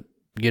has to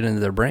get into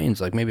their brains.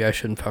 Like, maybe I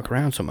shouldn't fuck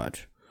around so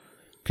much.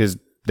 Because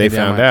they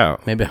found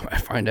out. Maybe I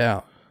might find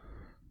out.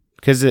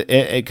 Because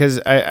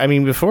I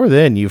mean, before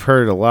then, you've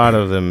heard a lot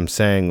of them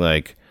saying,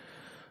 like,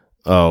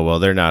 oh, well,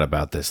 they're not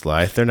about this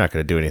life. They're not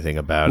going to do anything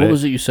about it. What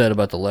was it you said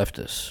about the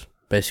leftists?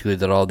 Basically,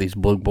 that all these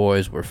book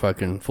boys were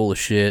fucking full of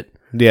shit.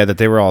 Yeah, that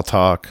they were all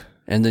talk.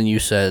 And then you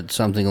said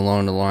something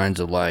along the lines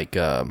of, like,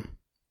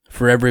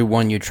 for every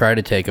one you try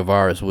to take of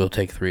ours, we'll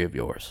take 3 of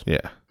yours.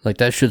 Yeah. Like,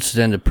 that should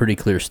send a pretty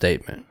clear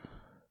statement.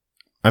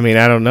 I mean,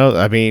 I don't know.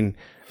 I mean,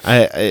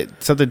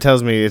 something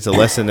tells me it's a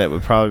lesson that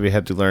would probably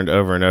have to be learned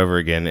over and over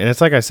again. And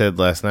it's like I said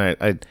last night.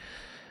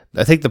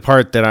 I think the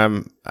part that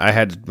I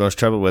had the most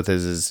trouble with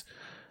is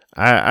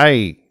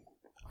I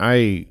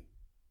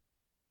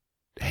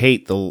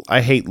hate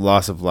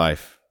loss of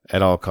life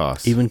at all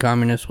costs. Even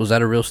communists? Was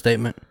that a real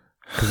statement?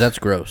 Because that's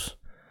gross.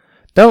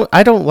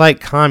 I don't like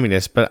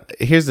communists, but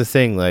here's the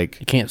thing: like,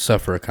 you can't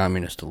suffer a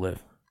communist to live.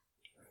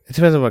 It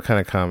depends on what kind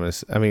of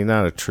communist. I mean,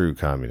 not a true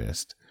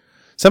communist.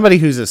 Somebody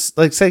who's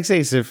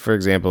say for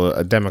example,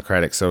 a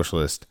democratic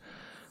socialist.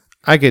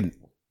 I'm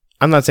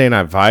not saying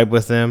I vibe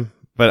with them,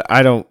 but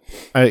I don't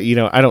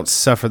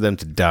suffer them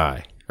to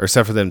die or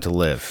suffer them to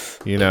live.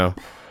 You know,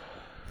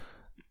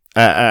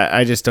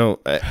 I just don't.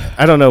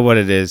 I don't know what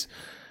it is.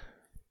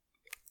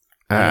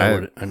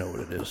 I know what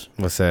it is.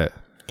 What's that?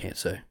 Can't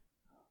say.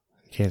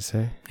 Can't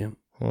say? Yep.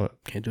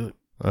 What? Can't do it.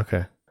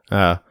 Okay.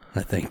 I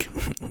think.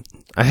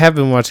 I have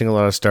been watching a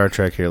lot of Star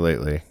Trek here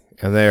lately,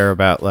 and they are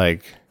about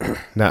like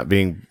not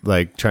being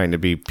like trying to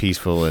be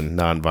peaceful and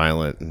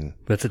nonviolent. And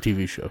that's a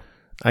TV show.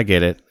 I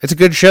get it. It's a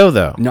good show,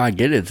 though. No, I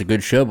get it. It's a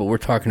good show, but we're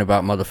talking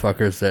about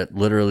motherfuckers that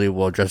literally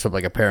will dress up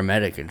like a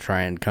paramedic and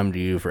try and come to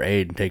you for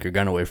aid and take your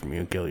gun away from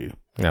you and kill you.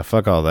 Yeah,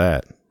 fuck all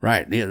that.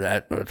 Right. Yeah,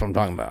 that's what I'm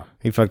talking about.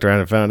 He fucked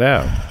around and found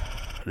out.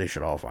 They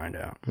should all find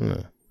out.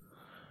 Yeah.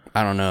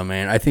 I don't know,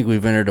 man. I think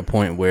we've entered a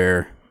point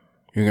where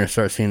you're going to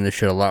start seeing this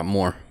shit a lot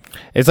more.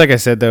 It's like I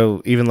said,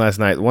 though, even last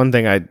night, one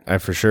thing I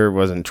for sure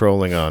wasn't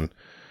trolling on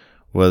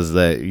was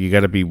that you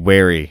got to be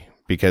wary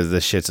because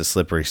this shit's a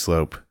slippery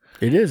slope.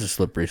 It is a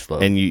slippery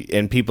slope.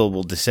 And people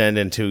will descend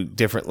into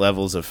different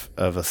levels of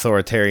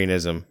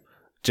authoritarianism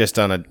just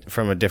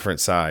from a different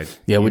side.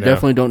 Yeah, we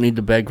definitely don't need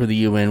to beg for the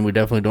UN. We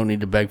definitely don't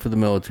need to beg for the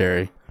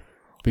military.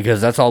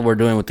 Because that's all we're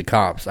doing with the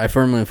cops. I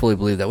firmly and fully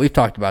believe that. We've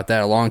talked about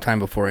that a long time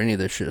before any of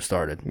this shit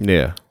started.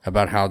 Yeah.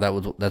 About how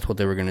that's what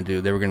they were going to do.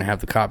 They were going to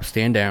have the cops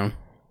stand down.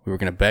 We were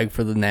going to beg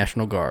for the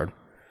National Guard.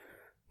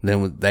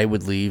 Then they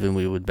would leave and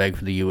we would beg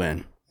for the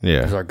UN. Yeah.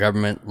 Because our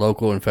government,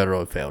 local and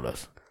federal, have failed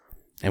us.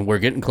 And we're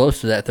getting close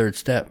to that third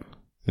step.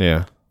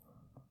 Yeah.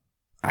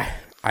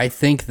 I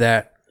think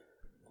that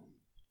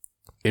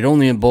it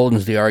only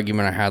emboldens the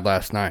argument I had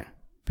last night.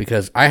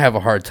 Because I have a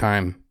hard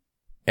time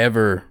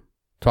ever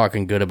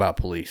talking good about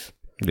police.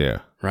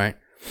 Yeah. Right?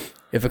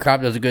 If a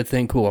cop does a good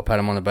thing, cool, I'll pat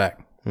him on the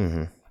back.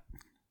 Mm-hmm.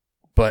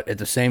 But at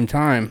the same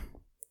time,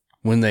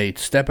 when they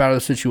step out of the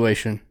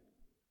situation,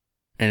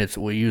 and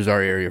we'll use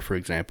our area, for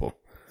example,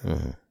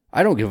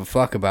 I don't give a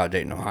fuck about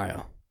Dayton,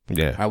 Ohio.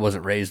 Yeah. I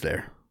wasn't raised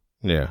there.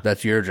 Yeah.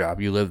 That's your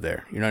job. You live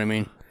there. You know what I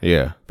mean?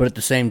 Yeah. But at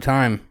the same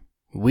time,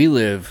 we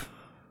live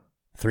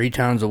 3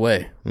 towns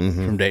away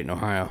from Dayton,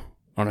 Ohio,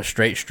 on a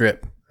straight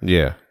strip.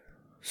 Yeah.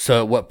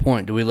 So at what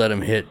point do we let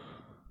him hit?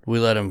 We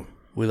let him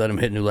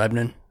hit New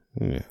Lebanon,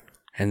 and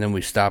then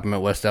we stop him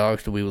at West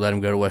Alex. Do we let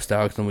him go to West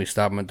Alex, and we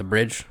stop him at the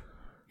bridge?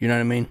 You know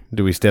what I mean?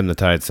 Do we stem the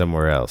tide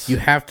somewhere else? You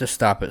have to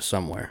stop it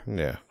somewhere.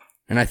 Yeah.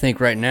 And I think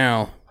right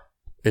now,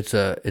 it's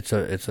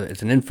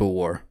an info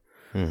war.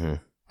 Mm-hmm.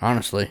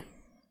 Honestly,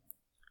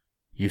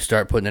 you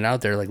start putting it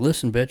out there, like,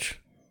 listen, bitch.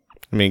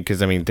 I mean,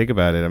 think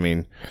about it. I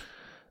mean,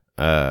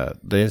 the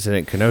incident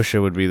in Kenosha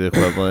would be the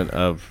equivalent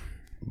of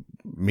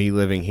me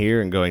living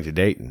here and going to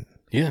Dayton.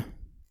 Yeah.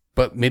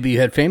 But maybe you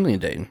had family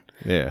in Dayton.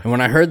 Yeah. And when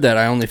I heard that,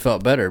 I only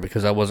felt better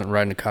because I wasn't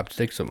riding a cop's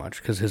dick so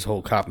much because his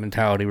whole cop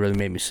mentality really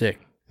made me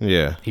sick.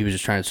 Yeah. He was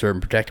just trying to serve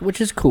and protect,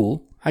 which is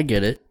cool. I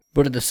get it.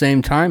 But at the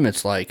same time,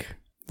 it's like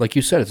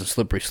you said, it's a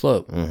slippery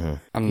slope. Mm-hmm.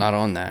 I'm not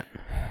on that.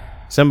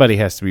 Somebody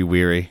has to be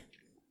weary,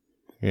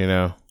 you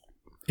know?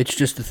 It's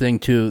just a thing,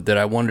 too, that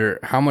I wonder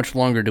how much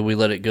longer do we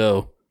let it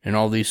go in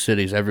all these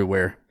cities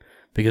everywhere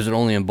because it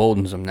only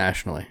emboldens them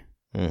nationally.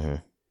 Mm-hmm.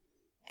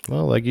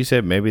 Well, like you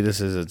said, maybe this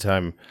is a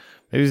time...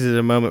 Maybe this is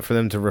a moment for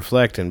them to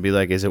reflect and be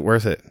like, is it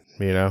worth it?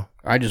 You know?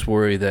 I just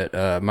worry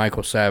that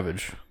Michael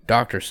Savage,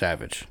 Dr.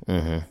 Savage,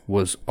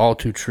 was all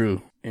too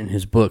true in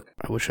his book.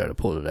 I wish I'd have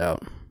pulled it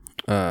out.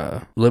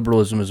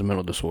 Liberalism is a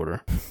mental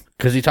disorder.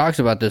 Because he talks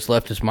about this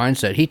leftist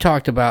mindset. He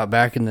talked about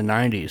back in the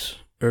 90s,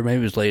 or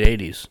maybe it was late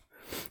 80s,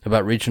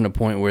 about reaching a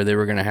point where they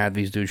were going to have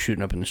these dudes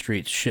shooting up in the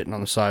streets, shitting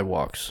on the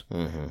sidewalks.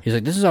 Mm-hmm. He's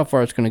like, this is how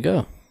far it's going to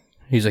go.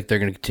 He's like, they're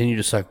going to continue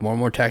to suck more and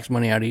more tax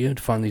money out of you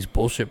to fund these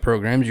bullshit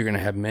programs. You're going to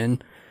have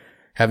men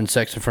having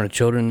sex in front of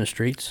children in the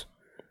streets.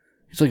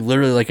 He's like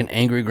literally like an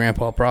angry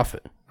grandpa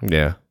prophet.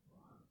 Yeah.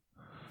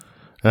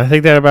 And I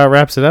think that about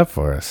wraps it up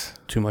for us.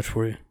 Too much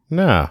for you?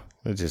 No.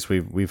 It's just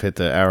we've hit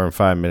the hour and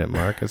 5 minute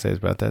mark. I say it's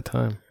about that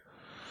time.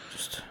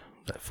 Just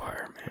that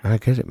fire, man. I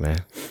get it,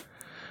 man.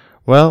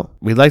 Well,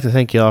 we'd like to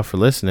thank you all for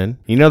listening.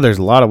 You know there's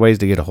a lot of ways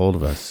to get a hold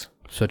of us.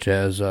 Such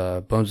as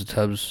Bones and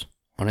Tubs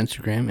on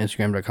Instagram,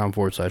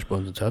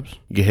 instagram.com/Bones and Tubs.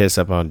 You can hit us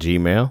up on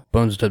Gmail.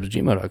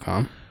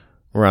 bonesandtubs@gmail.com.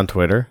 We're on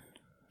Twitter.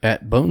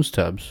 At Bones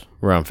Tubs.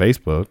 We're on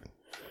Facebook.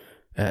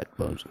 At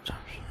Bones and Tubs.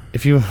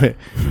 If you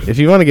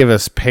want to give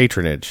us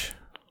patronage,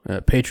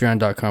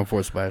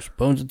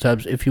 patreon.com/Bones and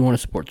Tubs if you want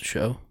to support the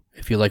show.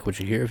 If you like what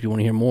you hear, if you want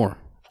to hear more.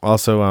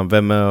 Also on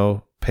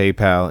Venmo,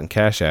 PayPal, and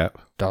Cash App.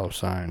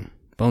 $,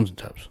 Bones and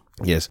Tubs.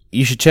 Yes.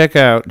 You should check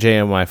out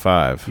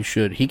JMY5. You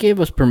should. He gave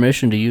us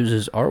permission to use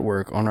his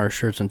artwork on our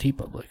shirts on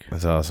TeePublic.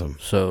 That's awesome.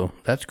 So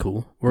that's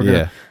cool.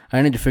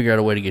 I need to figure out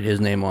a way to get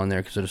his name on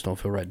there because I just don't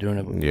feel right doing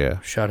it.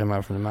 Yeah. Shout him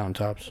out from the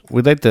mountaintops.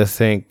 We'd like to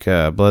thank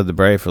Blood the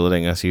Brave for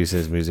letting us use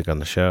his music on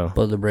the show.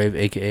 Blood the Brave,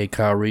 a.k.a.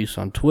 Kyle Reese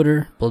on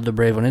Twitter, Blood the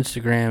Brave on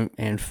Instagram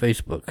and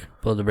Facebook,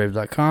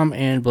 bloodthebrave.com,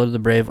 and Blood the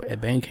Brave at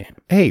Bandcamp.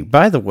 Hey,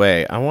 by the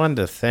way, I wanted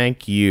to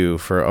thank you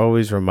for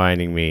always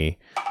reminding me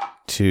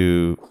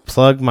to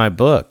plug my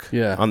book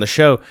on the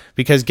show,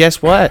 because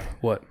guess what?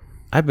 What?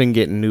 I've been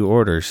getting new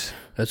orders.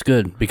 That's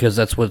good, because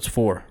that's what it's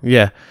for.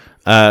 Yeah.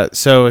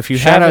 So if you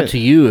Shout out to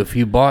you if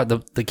you bought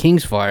the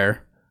King's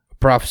Fire,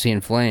 Prophecy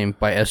and Flame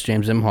by S.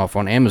 James Imhoff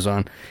on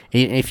Amazon.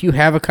 If you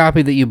have a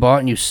copy that you bought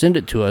and you send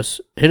it to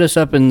us, hit us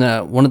up in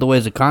one of the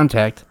ways of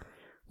contact.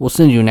 We'll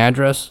send you an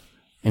address,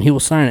 and he will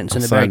sign it and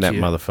send it back to you.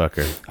 Sign that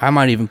motherfucker. I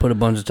might even put a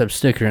Buns Type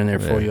sticker in there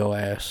for your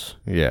ass.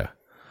 Yeah.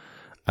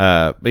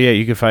 But yeah,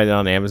 you can find it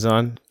on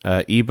Amazon,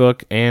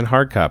 ebook and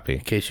hard copy.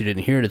 In case you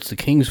didn't hear it, it's The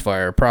King's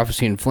Fire,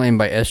 Prophecy and Flame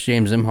by S.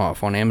 James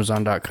Imhoff on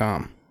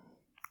Amazon.com.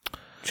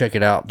 Check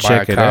it out. Buy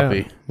a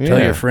copy. Tell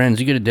your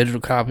friends. You get a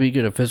digital copy. You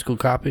get a physical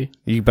copy.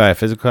 You can buy a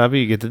physical copy.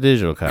 You get the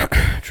digital copy.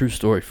 True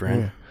story,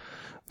 friend. Yeah.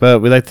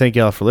 But we'd like to thank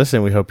y'all for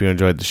listening. We hope you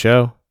enjoyed the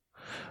show.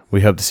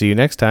 We hope to see you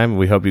next time.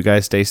 We hope you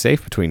guys stay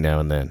safe between now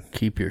and then.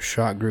 Keep your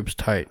shot groups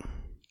tight.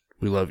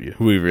 We love you.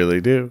 We really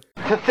do.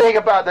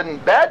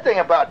 The bad thing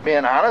about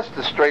being honest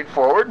is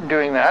straightforward and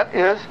doing that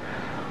is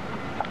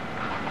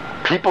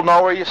people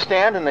know where you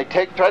stand and they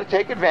try to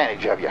take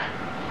advantage of you.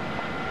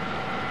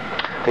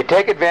 They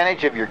take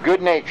advantage of your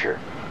good nature.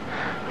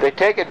 They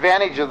take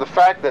advantage of the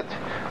fact that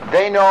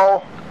they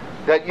know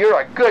that you're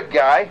a good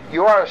guy,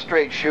 you are a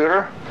straight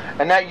shooter,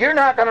 and that you're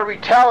not going to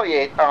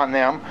retaliate on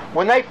them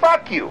when they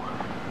fuck you.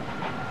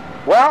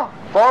 Well,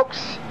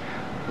 folks,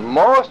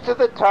 most of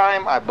the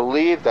time I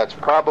believe that's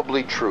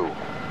probably true.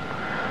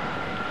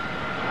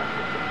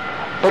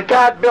 But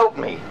God built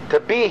me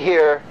to be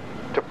here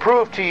to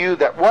prove to you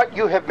that what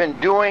you have been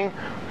doing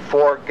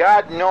for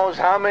God knows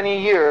how many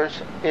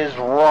years is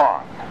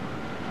wrong.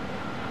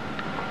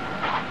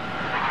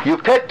 You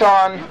picked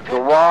on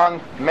the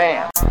wrong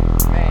man.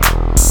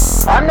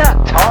 I'm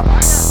not tough.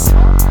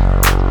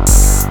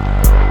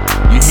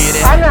 You hear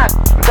that? I'm not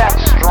that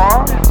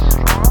strong. Yeah.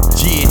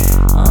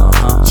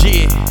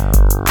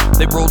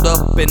 They rolled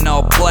up in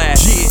all black,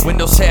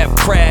 windows half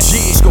cracked,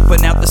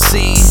 scoping out the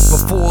scene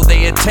before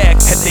they attack.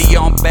 Had they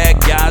on bad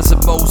guys in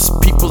most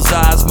people's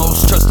eyes.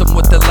 Most trust them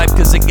with their life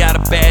cause they got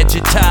a badge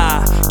and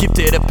tie.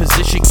 Gifted a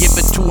position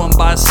given to them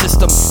by a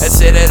system that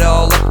set it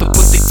all up to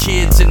put the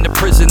kids into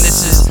prison.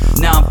 This is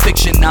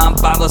non-fiction,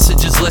 non-violence, so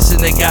just listen.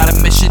 They got a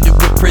mission to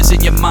imprison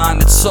your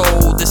mind and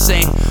soul. This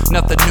ain't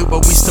nothing new,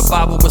 but we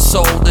survive what we're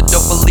sold. And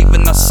don't believe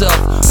in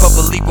ourselves, but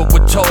believe what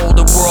we're told.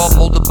 And we're all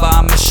molded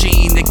by a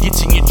machine that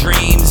gets in your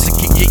dreams. It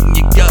can get in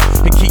your gut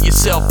and keep your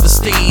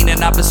self-esteem.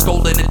 And I've been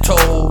scolded and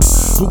told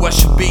who I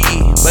should be,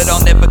 but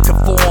I'll never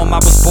conform.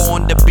 I was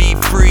born to be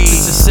free.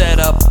 It's a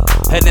setup,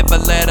 I never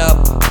let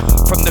up.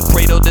 From the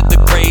cradle to the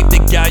grave, they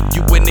got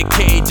you in the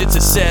cage. It's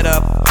a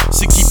setup,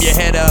 so keep your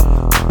head up,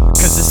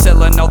 cause they're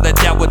selling all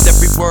that doubt with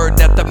every word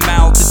at the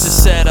mouth. It's a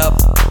setup,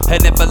 I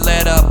never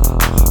let up.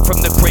 From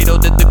the cradle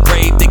to the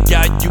grave, they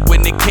got you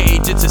in the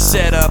cage. It's a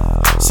setup,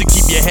 so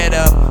keep your head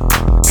up,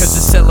 cause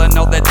they're selling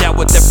all that doubt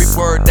with every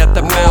word at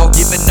the mouth.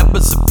 Giving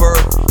numbers of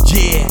birth,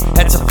 yeah,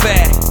 that's a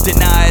fact.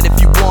 Deny it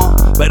if you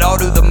want, but I'll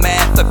do the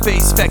math. I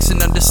face facts and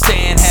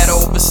understand how to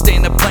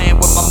overstand the plan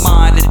with my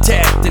mind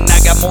intact. And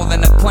I got more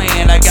than a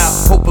plan, I got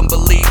hope and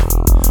belief,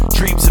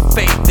 dreams and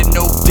faith, and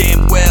know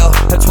damn well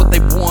that's what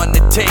they want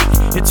to take.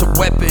 It's a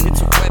weapon,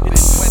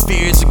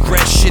 fear is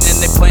aggression, and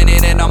they plant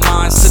it in our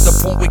minds to the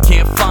point we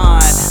can't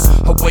find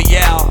a way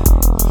out,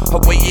 a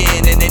way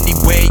in. And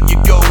anywhere you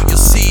go, you'll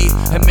see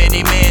a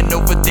many men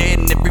over there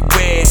and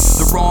everywhere.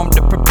 They're armed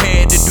and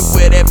prepared to do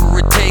whatever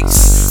it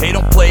takes. They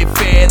don't play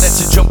fair,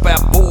 that's a jump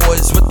out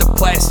boys with the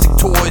plastic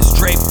toys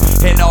draped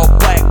in all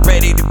black,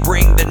 ready to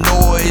bring the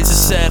noise. A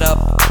setup,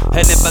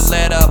 I never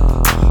let up.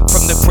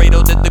 From the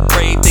cradle to the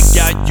grave, they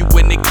got you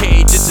in the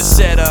cage. It's a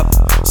setup,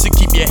 so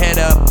keep your head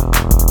up,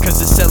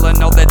 cause they're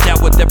selling all that doubt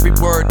with every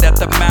word at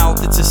the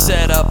mouth. It's a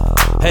setup,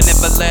 I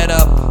never let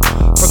up.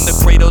 From the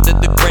cradle to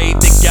the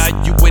grave, they got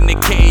you in the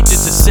cage.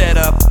 It's a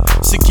setup,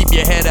 so keep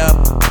your head up,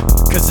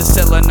 cause they're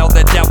selling all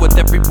that doubt with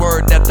every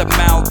word at the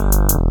mouth.